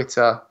is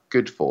Twitter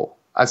good for?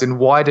 As in,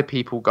 why do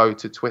people go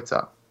to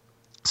Twitter?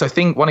 So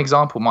one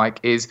example,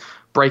 Mike, is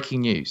breaking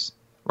news,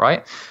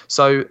 right?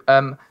 So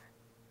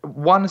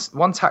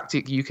one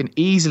tactic you can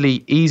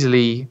easily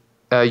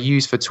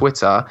use for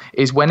Twitter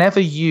is, whenever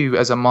you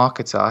as a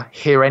marketer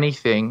hear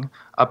anything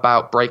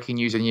about breaking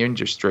news in your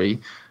industry,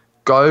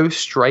 go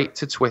straight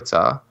to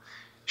Twitter,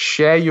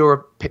 share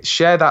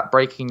that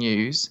breaking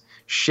news,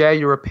 share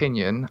your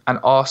opinion, and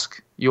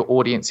ask your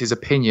audience's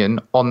opinion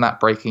on that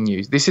breaking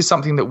news. This is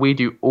something that we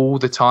do all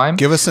the time.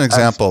 Give us an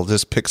example.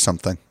 Just pick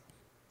something.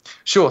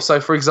 Sure. So,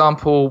 for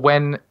example,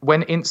 when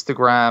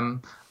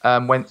Instagram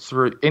went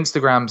through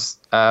Instagram's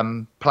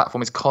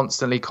platform is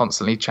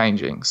constantly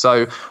changing.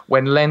 So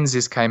when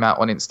Lenses came out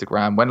on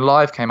Instagram, when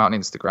Live came out on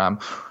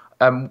Instagram,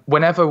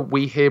 whenever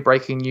we hear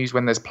breaking news,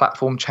 when there's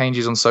platform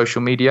changes on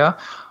social media,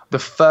 the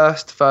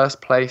first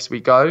place we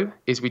go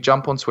is we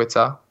jump on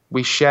Twitter,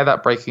 we share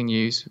that breaking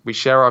news, we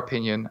share our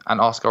opinion and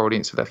ask our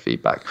audience for their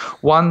feedback.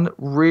 One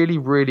really,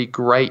 really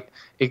great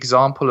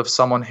example of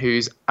someone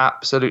who's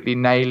absolutely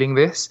nailing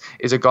this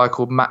is a guy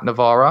called Matt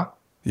Navarra.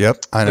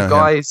 Yep, I know the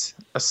guy's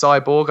a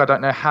cyborg. I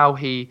don't know how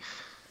he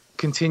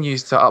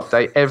continues to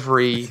update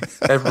every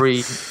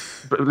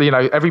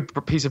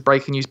piece of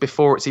breaking news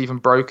before it's even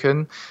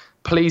broken.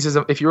 Please,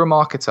 if you're a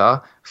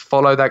marketer,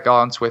 follow that guy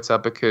on Twitter,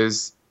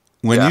 because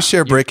when you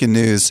share breaking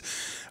news,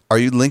 are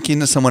you linking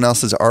to someone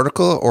else's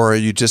article, or are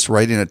you just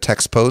writing a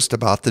text post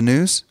about the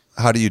news?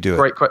 How do you do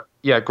it?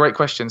 Great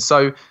question.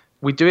 So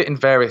we do it in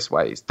various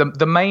ways.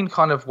 The main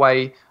kind of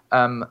way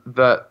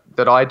that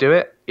I do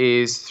it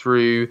is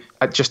through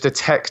just a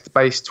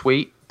text-based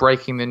tweet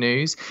breaking the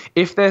news.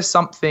 If there's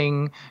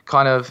something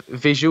kind of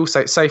visual,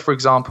 say for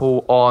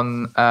example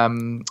on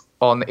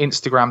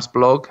Instagram's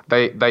blog,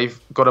 they've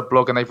got a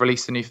blog and they've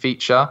released a new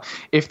feature.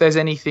 If there's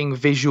anything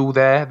visual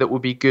there that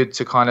would be good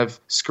to kind of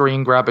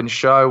screen grab and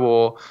show,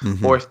 or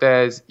if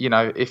there's,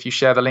 if you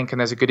share the link and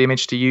there's a good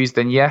image to use,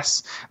 then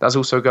yes, that's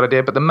also a good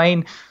idea. But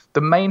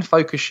the main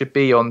focus should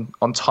be on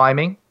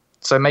timing.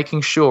 So making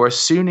sure as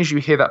soon as you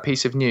hear that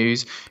piece of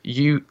news,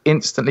 you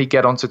instantly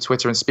get onto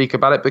Twitter and speak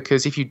about it,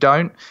 because if you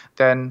don't,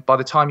 then by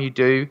the time you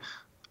do,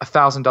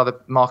 1,000 other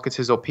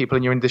marketers or people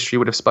in your industry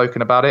would have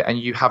spoken about it, and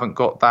you haven't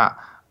got that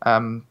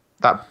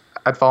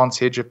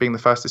advantage of being the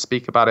first to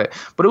speak about it.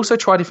 But also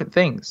try different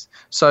things.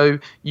 So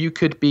you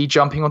could be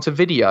jumping onto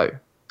video,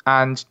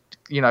 and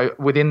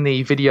within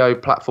the video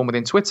platform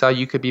within Twitter,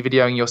 you could be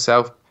videoing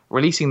yourself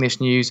releasing this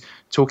news,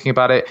 talking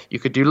about it. You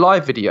could do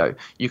live video.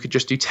 You could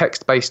just do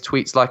text-based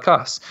tweets like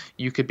us.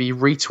 You could be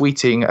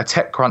retweeting a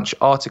TechCrunch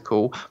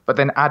article, but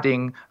then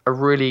adding a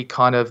really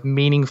kind of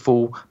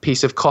meaningful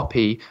piece of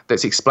copy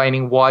that's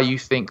explaining why you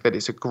think that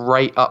it's a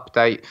great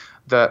update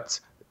that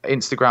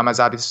Instagram has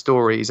added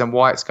stories and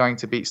why it's going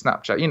to beat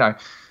Snapchat.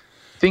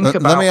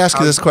 Let me ask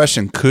you this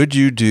question. Could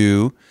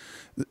you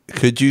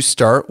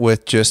start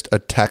with just a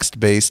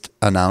text-based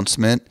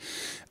announcement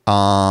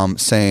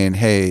saying,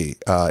 hey,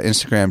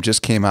 Instagram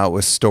just came out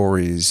with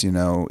stories,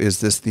 is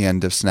this the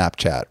end of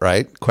Snapchat,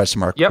 right? Question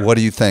mark. Yep. What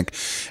do you think?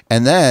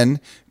 And then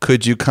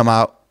could you come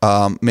out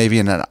maybe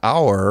in an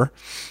hour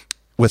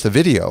with a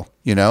video,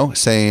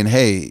 saying,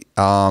 hey,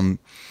 the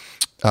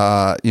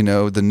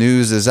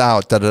news is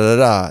out,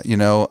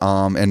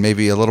 and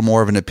maybe a little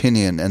more of an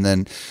opinion, and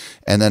then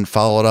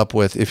follow it up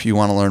with, if you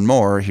want to learn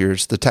more,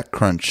 here's the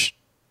TechCrunch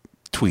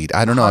tweet.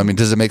 I don't know. I mean,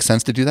 does it make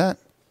sense to do that?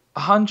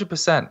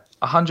 100%.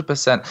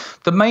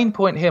 The main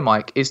point here,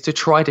 Mike, is to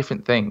try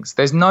different things.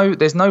 There's no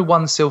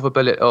one silver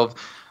bullet of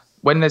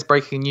when there's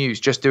breaking news,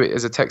 just do it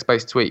as a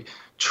text-based tweet.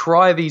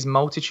 Try these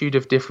multitude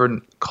of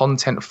different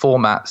content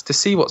formats to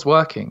see what's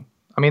working.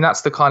 I mean,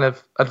 that's the kind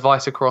of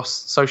advice across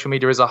social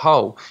media as a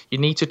whole. You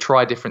need to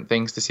try different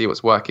things to see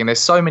what's working. There's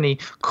so many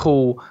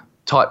cool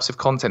types of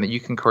content that you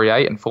can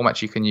create and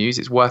formats you can use.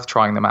 It's worth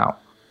trying them out.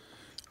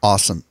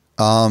 Awesome.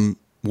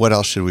 What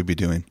else should we be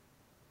doing?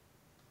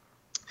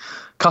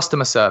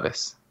 Customer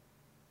service.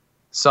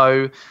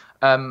 So,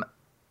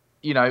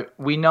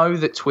 we know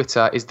that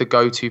Twitter is the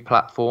go-to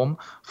platform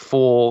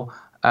for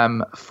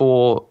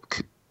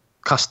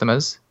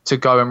customers to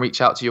go and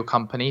reach out to your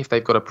company if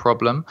they've got a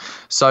problem.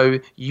 So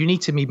you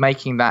need to be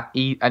making that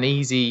an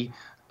easy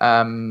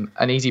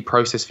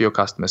process for your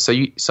customers.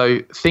 So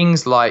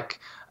things like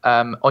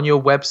on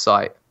your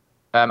website,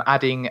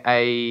 adding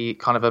a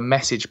kind of a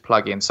message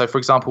plugin. So for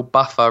example,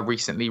 Buffer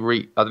recently,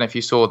 I don't know if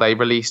you saw, they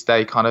released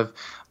a kind of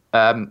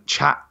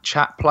chat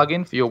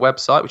plugin for your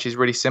website, which is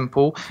really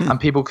simple, and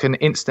people can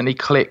instantly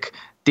click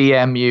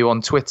DM you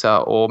on Twitter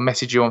or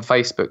message you on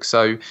Facebook.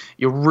 So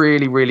you're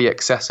really, really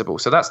accessible.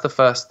 So that's the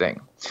first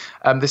thing.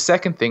 The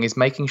second thing is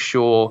making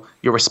sure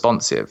you're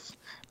responsive.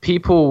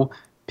 People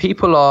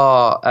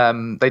are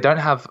they don't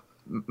have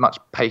much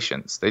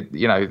patience.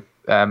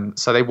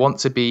 So they want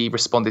to be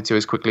responded to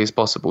as quickly as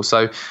possible.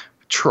 So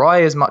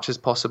try as much as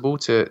possible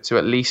to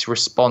at least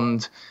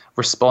respond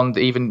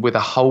even with a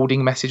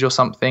holding message or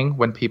something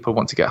when people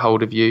want to get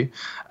hold of you,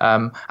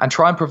 and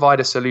try and provide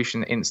a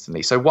solution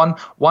instantly. So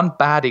one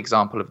bad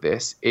example of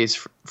this is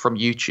from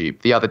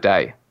YouTube the other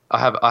day. I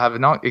have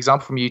an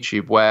example from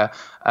YouTube where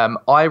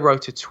I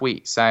wrote a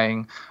tweet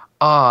saying,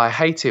 I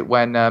hate it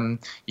when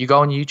you go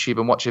on YouTube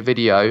and watch a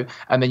video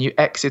and then you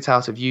exit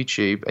out of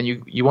YouTube and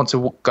you want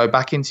to go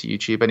back into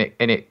YouTube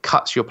and it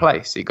cuts your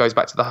place. It goes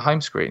back to the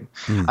home screen.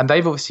 And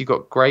they've obviously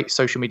got great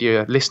social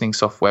media listening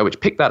software which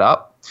picked that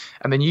up.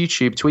 And then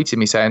YouTube tweeted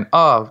me saying,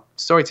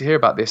 sorry to hear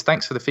about this.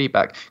 Thanks for the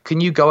feedback.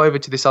 Can you go over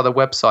to this other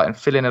website and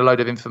fill in a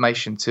load of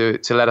information to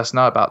let us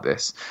know about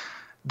this?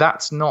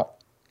 That's not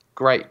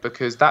great,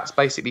 because that's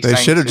basically they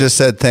should have just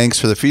said thanks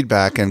for the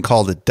feedback and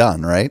called it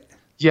done, right?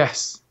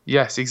 Yes,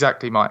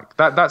 exactly, Mike.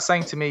 That's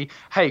saying to me,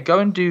 hey, go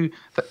and do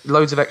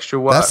loads of extra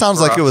work. That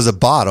sounds like it was a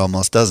bot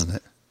almost, doesn't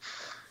it?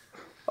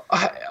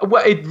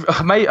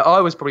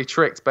 I was probably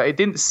tricked, but it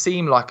didn't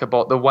seem like a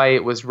bot the way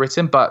it was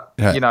written. But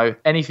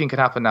anything can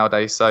happen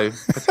nowadays, so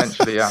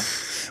potentially, yeah.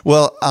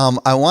 Well,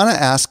 I want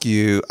to ask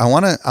you. I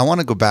want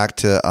to go back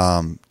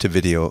to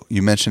video.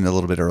 You mentioned a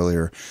little bit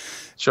earlier.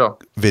 Sure.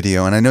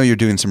 Video, and I know you're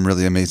doing some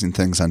really amazing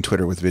things on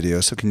Twitter with video.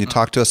 So, can you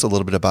talk to us a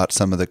little bit about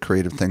some of the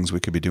creative things we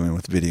could be doing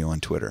with video on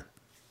Twitter?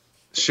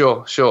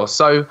 Sure.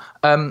 So,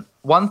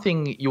 one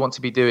thing you want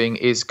to be doing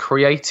is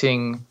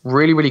creating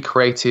really, really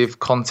creative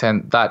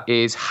content that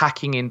is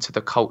hacking into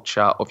the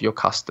culture of your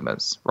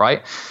customers,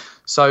 right?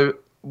 So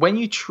when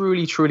you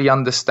truly, truly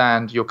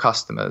understand your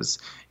customers,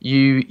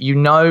 you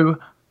know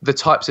the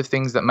types of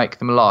things that make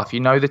them laugh. You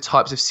know the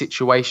types of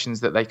situations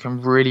that they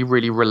can really,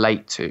 really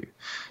relate to.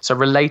 So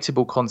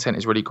relatable content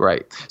is really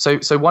great. So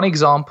one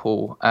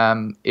example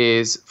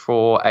is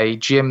for a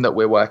gym that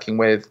we're working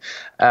with,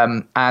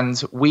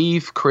 and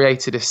we've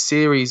created a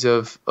series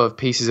of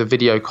pieces of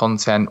video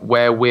content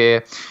where we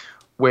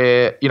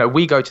go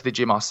to the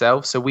gym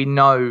ourselves, so we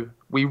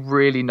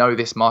really know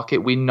this market.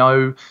 We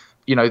know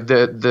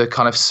the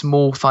kind of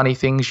small funny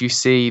things you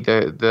see,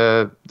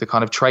 the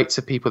kind of traits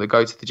of people that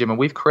go to the gym, and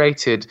we've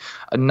created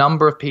a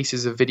number of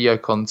pieces of video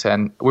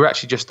content. We're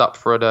actually just up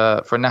for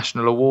a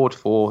national award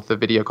for the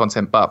video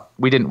content, but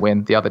we didn't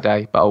win the other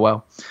day. But oh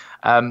well.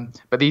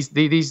 But these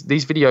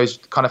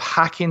videos kind of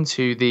hack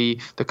into the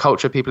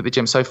culture of people at the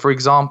gym. So for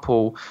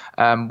example,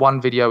 one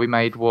video we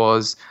made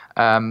was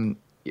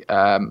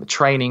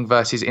training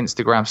versus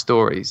Instagram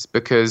stories,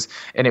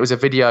 and it was a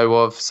video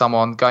of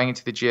someone going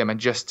into the gym and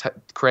just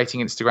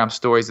creating Instagram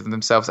stories of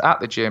themselves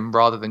at the gym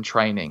rather than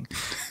training.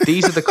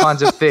 These are the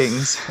kinds of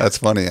things. That's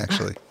funny,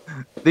 actually.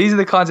 These are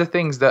the kinds of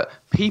things that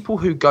people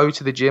who go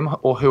to the gym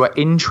or who are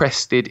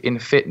interested in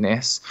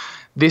fitness,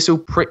 this will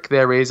prick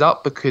their ears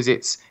up, because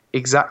it's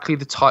exactly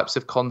the types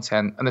of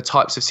content and the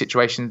types of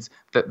situations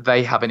that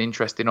they have an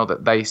interest in or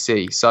that they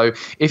see. So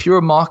if you're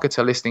a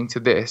marketer listening to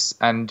this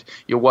and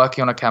you're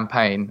working on a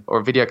campaign or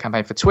a video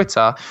campaign for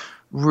Twitter,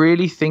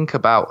 really think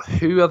about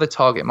who are the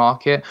target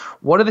market,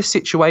 what are the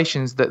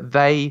situations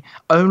that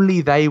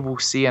only they will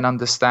see and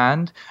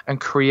understand, and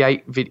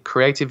create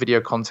creative video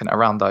content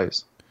around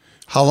those.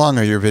 How long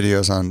are your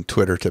videos on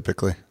Twitter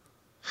typically?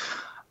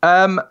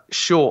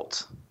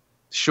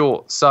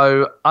 Short,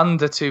 so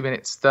under 2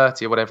 minutes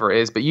 30 or whatever it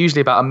is, but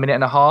usually about a minute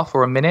and a half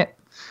or a minute.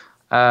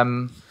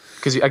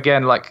 Because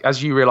again, like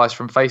as you realize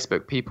from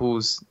Facebook,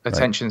 people's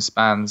attention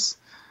spans,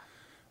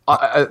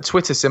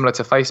 Twitter similar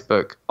to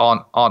Facebook,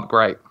 aren't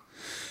great.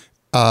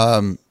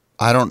 I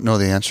don't know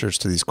the answers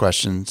to these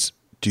questions.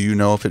 Do you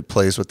know if it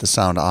plays with the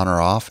sound on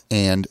or off,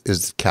 and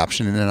is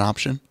captioning an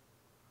option?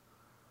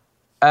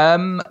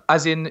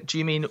 As in, do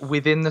you mean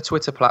within the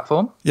Twitter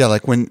platform? Yeah,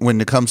 like when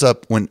it comes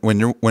up, when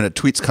a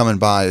tweet's coming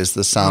by, is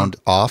the sound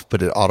off,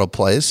 but it auto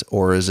plays,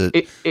 or is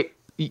it?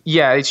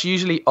 Yeah, it's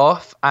usually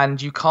off,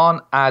 and you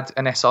can't add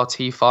an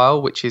SRT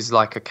file, which is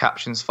like a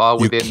captions file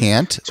within. You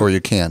can't, or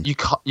you can? You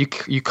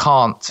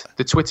can't.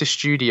 The Twitter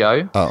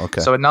Studio. Oh, okay.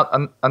 So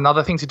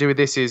another thing to do with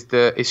this is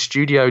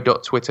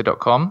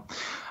studio.twitter.com,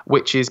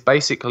 which is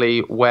basically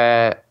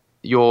where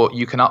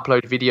you can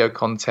upload video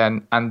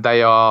content, and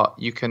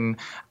you can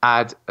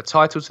add a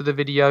title to the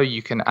video,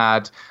 you can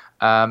add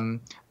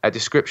a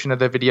description of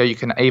the video, you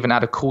can even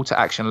add a call to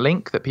action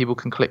link that people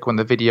can click when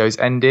the video's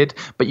ended,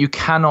 but you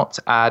cannot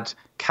add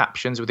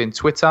captions within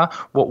Twitter.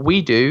 What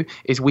we do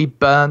is we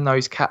burn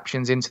those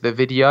captions into the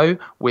video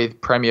with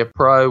Premiere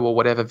Pro or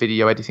whatever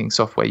video editing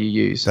software you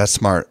use. That's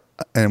smart.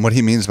 And what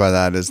he means by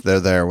that is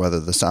they're there whether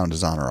the sound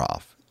is on or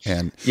off.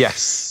 And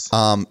yes.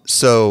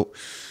 So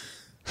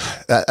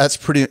that's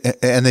pretty,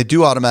 and they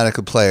do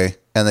automatically play,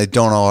 and they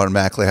don't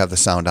automatically have the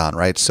sound on,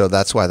 right? So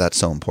that's why that's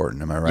so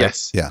important. Am I right?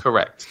 Yes. Yeah.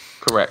 Correct.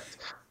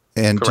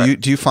 And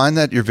do you find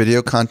that your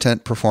video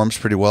content performs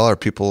pretty well? Are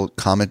people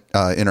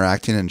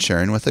interacting and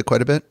sharing with it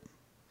quite a bit?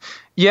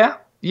 Yeah,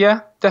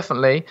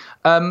 definitely.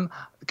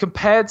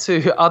 Compared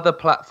to other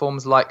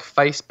platforms like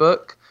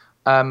Facebook,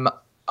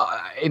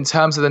 in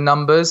terms of the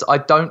numbers, I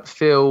don't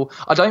feel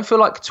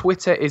like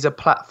Twitter is a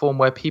platform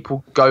where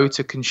people go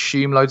to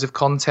consume loads of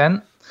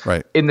content.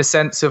 Right. In the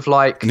sense of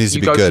like you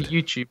go to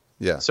YouTube.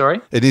 Yeah. Sorry?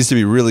 It needs to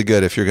be really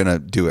good if you're going to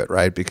do it,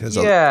 right? Because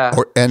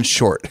and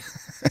short.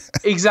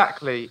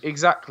 Exactly.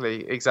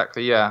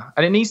 Yeah.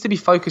 And it needs to be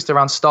focused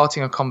around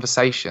starting a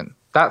conversation.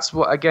 That's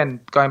what, again,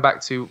 going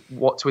back to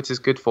what Twitter's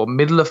good for,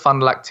 middle of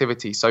funnel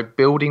activity. So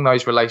building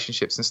those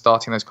relationships and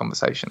starting those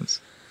conversations.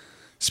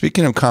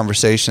 Speaking of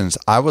conversations,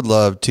 I would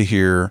love to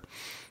hear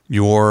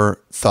your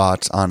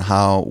thoughts on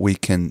how we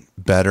can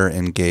better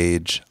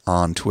engage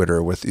on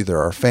Twitter with either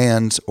our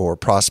fans or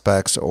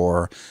prospects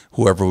or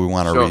whoever we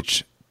want to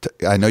reach.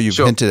 I know you've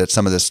hinted at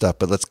some of this stuff,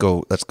 but let's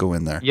go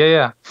in there.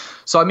 Yeah.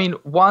 So I mean,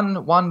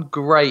 one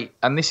great,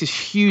 and this is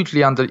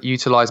hugely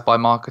underutilized by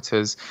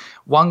marketers,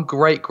 one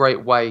great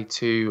way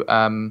to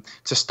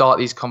start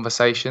these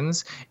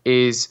conversations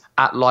is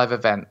at live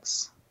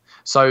events.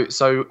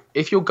 So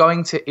if you're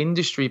going to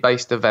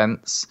industry-based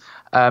events,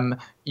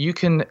 you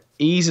can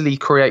easily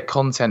create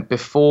content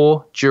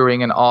before,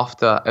 during, and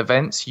after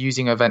events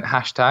using event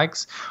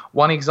hashtags.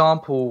 One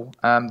example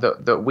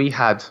that we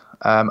had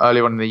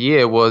earlier on in the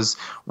year was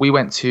we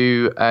went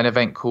to an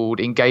event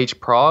called Engage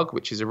Prague,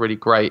 which is a really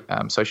great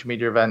social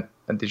media event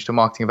and digital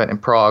marketing event in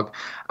Prague.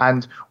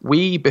 And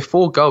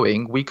before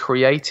going, we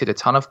created a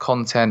ton of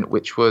content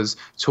which was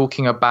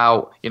talking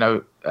about,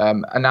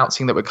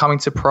 announcing that we're coming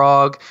to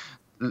Prague,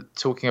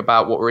 talking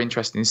about what we're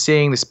interested in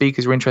seeing, the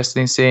speakers we're interested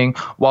in seeing.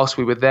 Whilst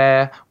we were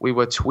there, we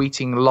were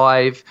tweeting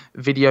live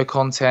video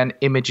content,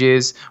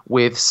 images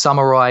with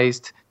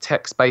summarized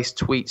text-based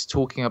tweets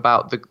talking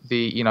about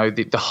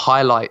the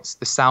highlights,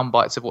 the sound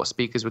bites of what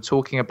speakers were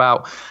talking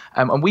about.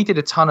 And we did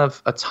a ton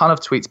of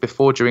tweets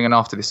before, during, and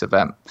after this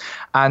event.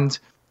 And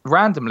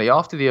randomly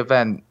after the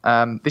event,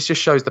 this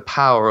just shows the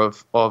power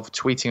of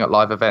tweeting at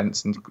live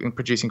events and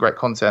producing great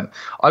content.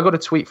 I got a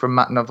tweet from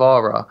Matt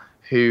Navarra,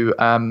 who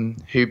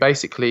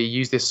basically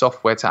used this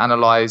software to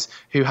analyze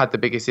who had the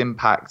biggest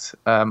impact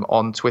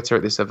on Twitter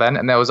at this event.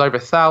 And there was over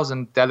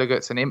 1,000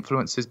 delegates and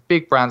influencers,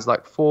 big brands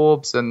like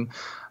Forbes and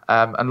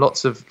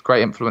lots of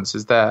great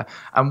influencers there.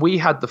 And we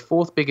had the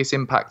 4th biggest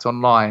impact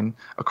online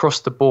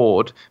across the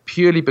board,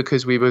 purely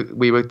because we were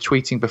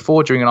tweeting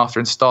before, during, and after,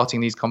 and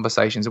starting these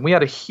conversations. And we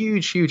had a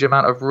huge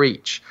amount of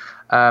reach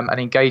and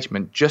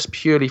engagement just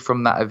purely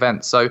from that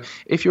event. So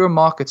if you're a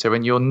marketer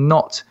and you're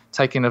not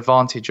taking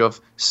advantage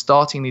of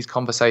starting these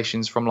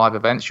conversations from live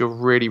events, you're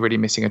really, really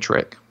missing a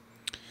trick.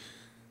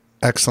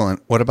 Excellent.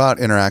 What about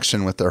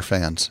interaction with their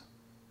fans?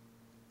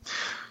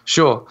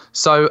 Sure.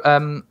 So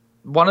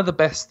one of the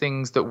best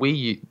things that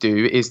we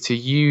do is to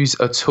use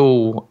a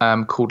tool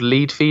called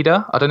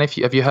Leadfeeder. I don't know if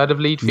have you heard of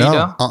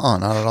Leadfeeder? No,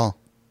 not at all.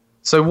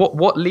 So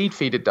what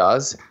Leadfeeder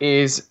does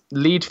is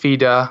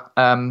Leadfeeder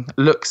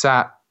looks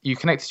at, you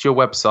connect it to your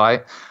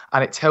website,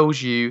 and it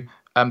tells you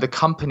the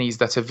companies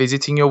that are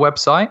visiting your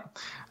website.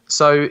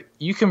 So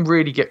you can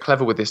really get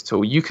clever with this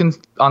tool. You can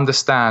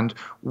understand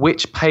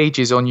which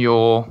pages on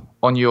your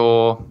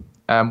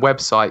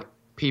website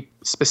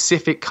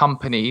specific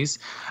companies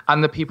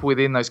and the people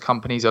within those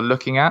companies are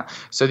looking at,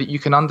 so that you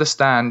can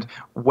understand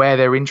where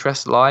their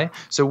interests lie.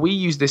 So we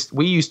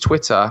use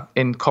Twitter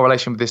in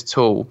correlation with this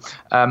tool,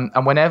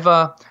 and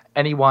whenever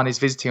anyone is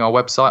visiting our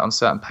website on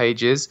certain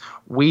pages,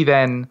 we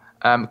then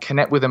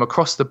connect with them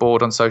across the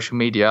board on social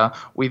media.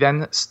 We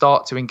then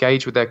start to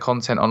engage with their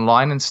content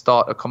online and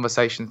start a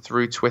conversation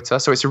through Twitter.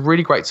 So it's a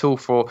really great tool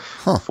for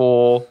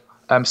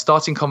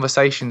starting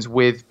conversations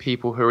with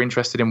people who are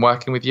interested in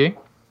working with you.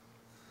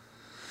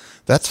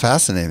 That's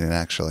fascinating,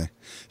 actually.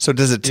 So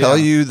does it tell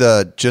you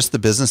just the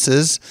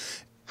businesses,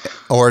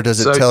 or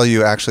does it tell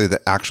you actually the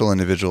actual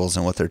individuals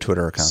and what their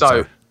Twitter accounts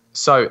are?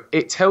 So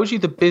it tells you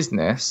the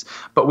business,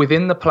 but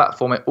within the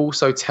platform, it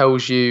also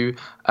tells you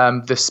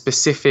the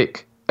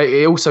specific.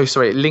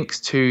 It links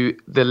to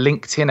the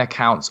LinkedIn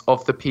accounts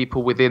of the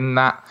people within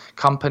that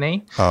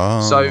company. Oh,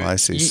 so I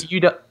see.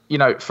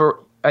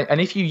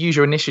 And if you use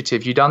your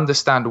initiative, you'd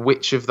understand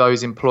which of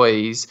those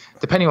employees,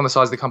 depending on the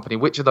size of the company,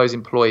 which of those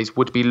employees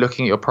would be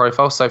looking at your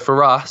profile. So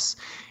for us,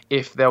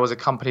 if there was a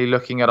company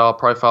looking at our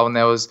profile and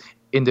there was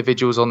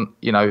individuals on,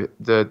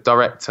 the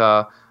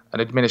director, an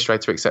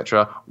administrator,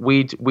 etc.,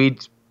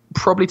 we'd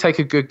probably take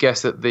a good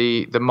guess that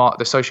the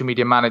social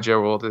media manager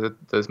or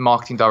the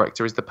marketing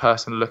director is the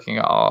person looking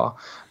at our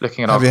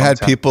content. Have you had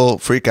people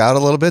freak out a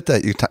little bit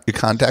that you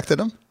contacted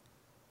them?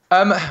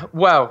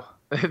 Well,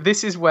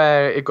 this is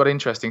where it got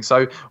interesting.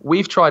 So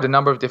we've tried a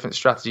number of different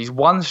strategies.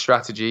 One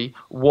strategy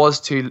was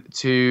to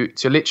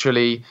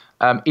literally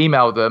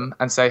email them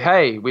and say,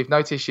 "Hey, we've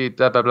noticed you,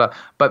 blah blah blah."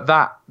 But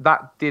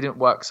that didn't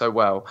work so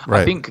well.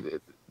 Right. I think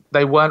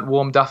they weren't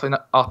warmed up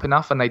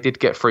enough, and they did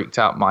get freaked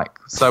out, Mike.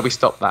 So we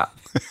stopped that.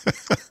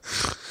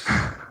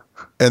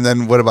 And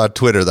then what about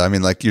Twitter? I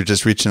mean, like, you're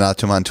just reaching out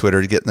to them on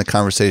Twitter to get in the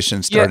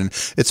conversation started.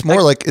 Yeah. It's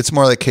more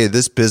like, hey,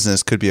 this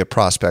business could be a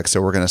prospect,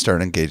 so we're going to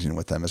start engaging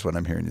with them, is what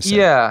I'm hearing you say.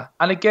 Yeah,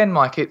 and again,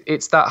 Mike,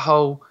 it's that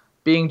whole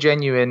being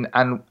genuine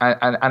and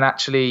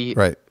actually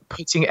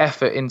putting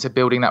effort into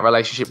building that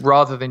relationship,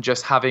 rather than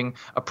just having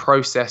a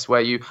process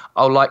where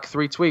I'll like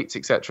 3 tweets,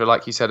 etc.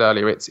 Like you said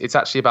earlier, it's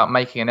actually about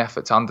making an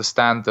effort to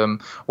understand them.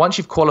 Once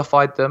you've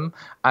qualified them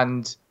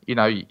and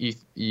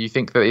you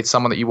think that it's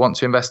someone that you want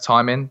to invest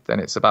time in, then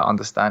it's about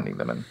understanding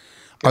them. And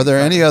are there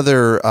any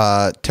other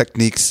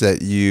techniques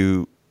that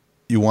you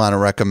want to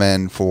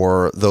recommend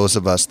for those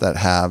of us that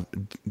have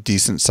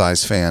decent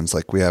sized fans?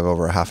 Like, we have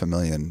over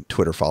 500,000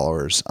 Twitter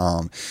followers.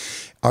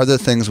 Are there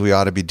things we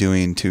ought to be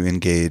doing to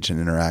engage and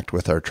interact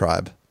with our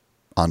tribe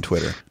on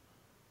Twitter?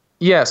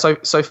 Yeah.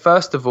 So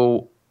first of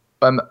all,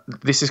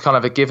 this is kind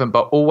of a given,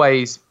 but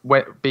always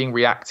being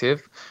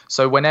reactive.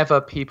 So whenever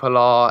people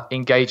are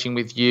engaging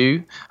with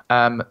you,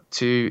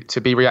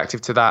 to be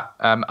reactive to that.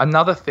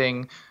 Another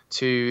thing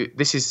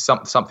this is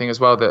something as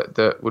well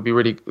that would be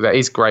that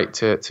is great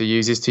to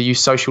use, is to use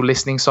social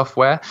listening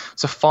software.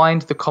 So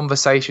find the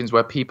conversations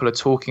where people are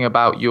talking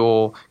about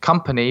your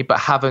company but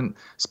haven't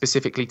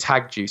specifically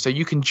tagged you. So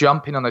you can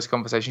jump in on those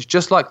conversations,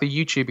 just like the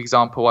YouTube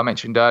example I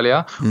mentioned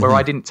earlier, where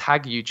I didn't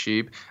tag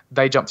YouTube.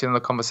 They jumped in on the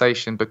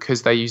conversation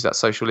because they use that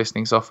social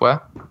listening software.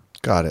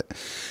 Got it.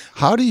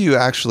 How do you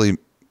actually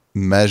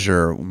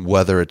measure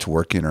whether it's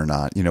working or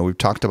not? You know, we've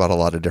talked about a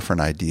lot of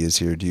different ideas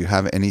here. Do you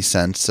have any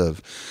sense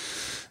of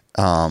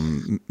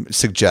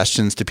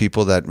suggestions to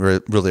people that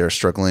really are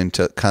struggling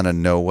to kind of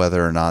know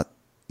whether or not,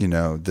 you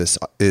know, this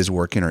is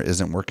working or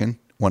isn't working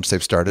once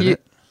they've started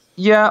it?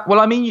 Yeah. Well,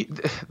 I mean,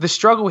 the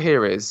struggle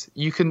here is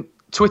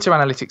Twitter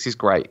analytics is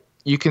great.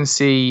 You can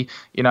see,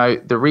 you know,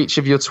 the reach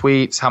of your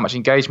tweets, how much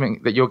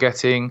engagement that you're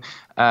getting,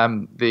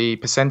 the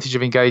percentage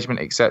of engagement,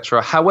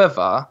 etc.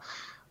 However,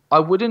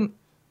 don't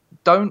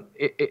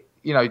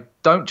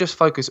just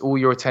focus all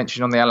your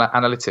attention on the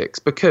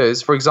analytics,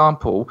 because, for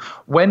example,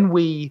 when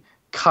we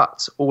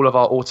cut all of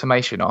our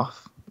automation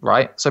off,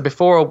 right? So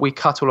before we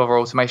cut all of our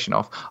automation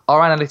off,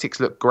 our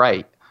analytics look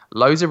great.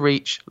 Loads of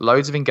reach,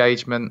 loads of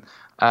engagement.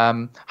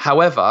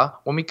 However,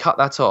 when we cut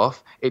that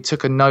off, it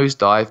took a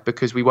nosedive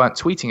because we weren't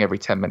tweeting every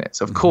 10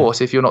 minutes. Of course,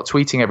 if you're not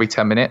tweeting every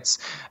 10 minutes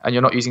and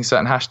you're not using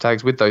certain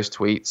hashtags with those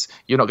tweets,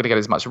 you're not going to get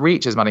as much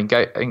reach, as much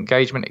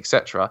engagement,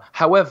 etc.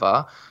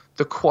 However,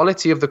 the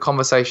quality of the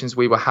conversations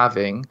we were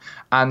having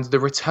and the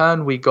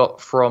return we got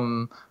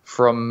from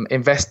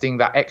investing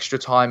that extra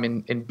time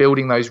in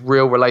building those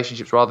real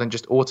relationships rather than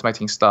just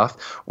automating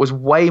stuff was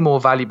way more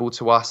valuable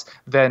to us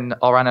than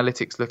our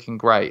analytics looking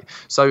great.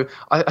 So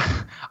I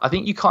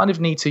think you kind of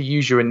need to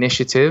use your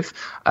initiative,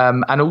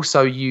 and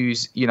also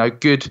use, you know,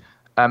 good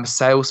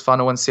sales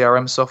funnel and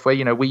CRM software.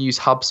 You know, we use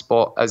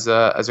HubSpot as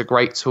a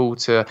great tool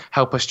to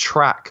help us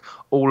track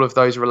all of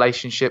those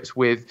relationships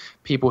with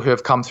people who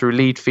have come through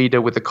Lead Feeder,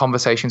 with the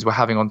conversations we're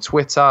having on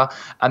Twitter.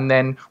 And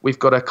then we've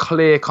got a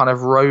clear kind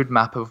of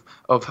roadmap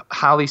of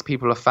how these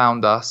people have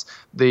found us,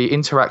 the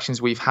interactions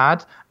we've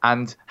had,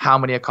 and how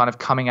many are kind of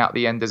coming out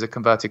the end as a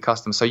converted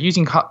customer. So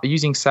using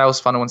sales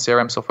funnel and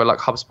CRM software like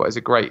HubSpot is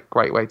a great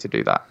way to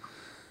do that.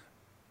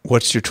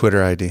 What's your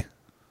Twitter ID?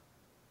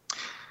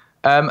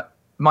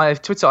 My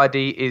Twitter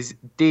ID is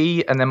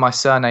D and then my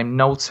surname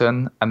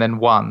Knowlton and then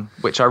 1,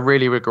 which I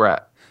really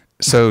regret.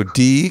 So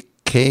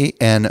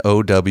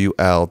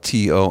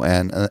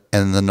DKNOWLTON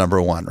and the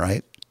number 1,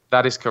 right?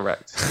 That is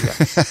correct.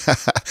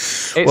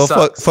 Yes.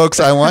 Well, folks,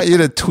 I want you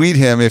to tweet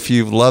him if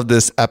you've loved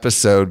this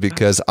episode,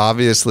 because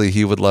obviously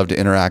he would love to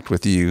interact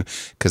with you,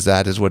 because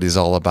that is what he's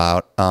all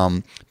about.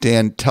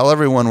 Dan, tell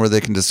everyone where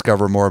they can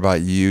discover more about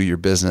you, your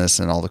business,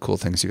 and all the cool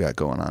things you got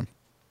going on.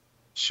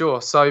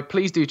 Sure. So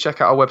please do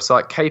check out our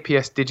website,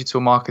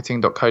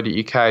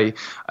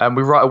 kpsdigitalmarketing.co.uk.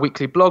 We write a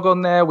weekly blog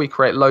on there. We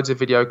create loads of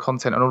video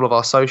content on all of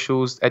our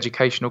socials,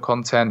 educational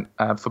content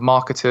for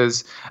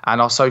marketers, and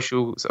our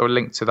socials are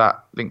linked to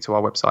our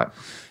website.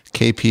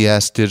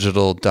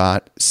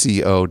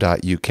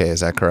 kpsdigital.co.uk.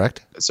 Is that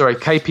correct? Sorry,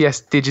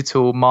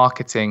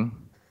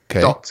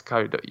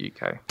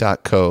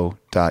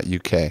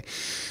 kpsdigitalmarketing.co.uk.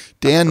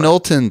 Dan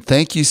Knowlton,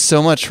 thank you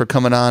so much for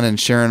coming on and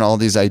sharing all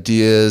these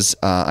ideas.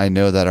 I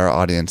know that our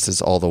audience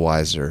is all the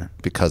wiser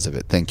because of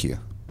it. Thank you.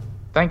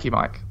 Thank you,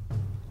 Mike.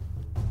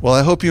 Well,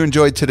 I hope you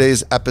enjoyed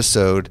today's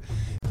episode.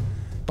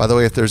 By the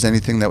way, if there's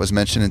anything that was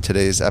mentioned in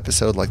today's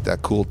episode, like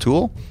that cool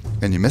tool,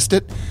 and you missed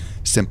it,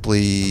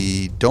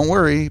 simply don't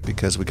worry,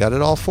 because we got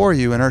it all for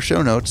you in our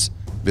show notes.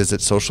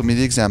 Visit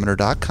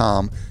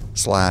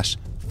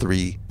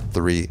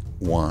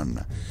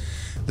socialmediaexaminer.com/331.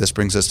 This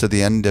brings us to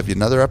the end of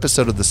another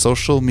episode of the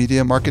Social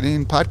Media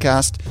Marketing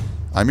Podcast.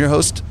 I'm your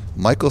host,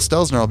 Michael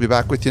Stelzner. I'll be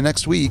back with you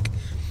next week.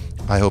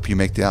 I hope you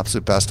make the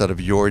absolute best out of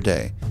your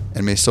day,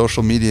 and may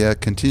social media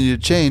continue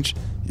to change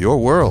your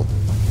world.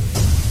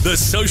 The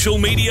Social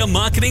Media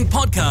Marketing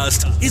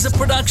Podcast is a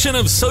production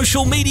of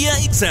Social Media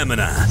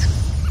Examiner.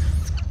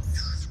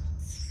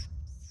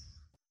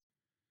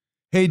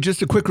 Hey,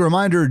 just a quick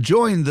reminder,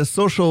 join the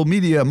Social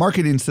Media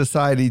Marketing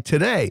Society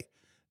today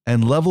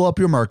and level up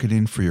your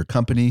marketing for your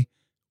company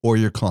or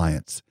your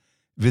clients.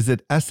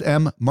 Visit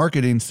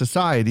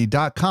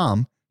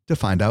smmarketingsociety.com to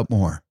find out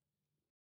more.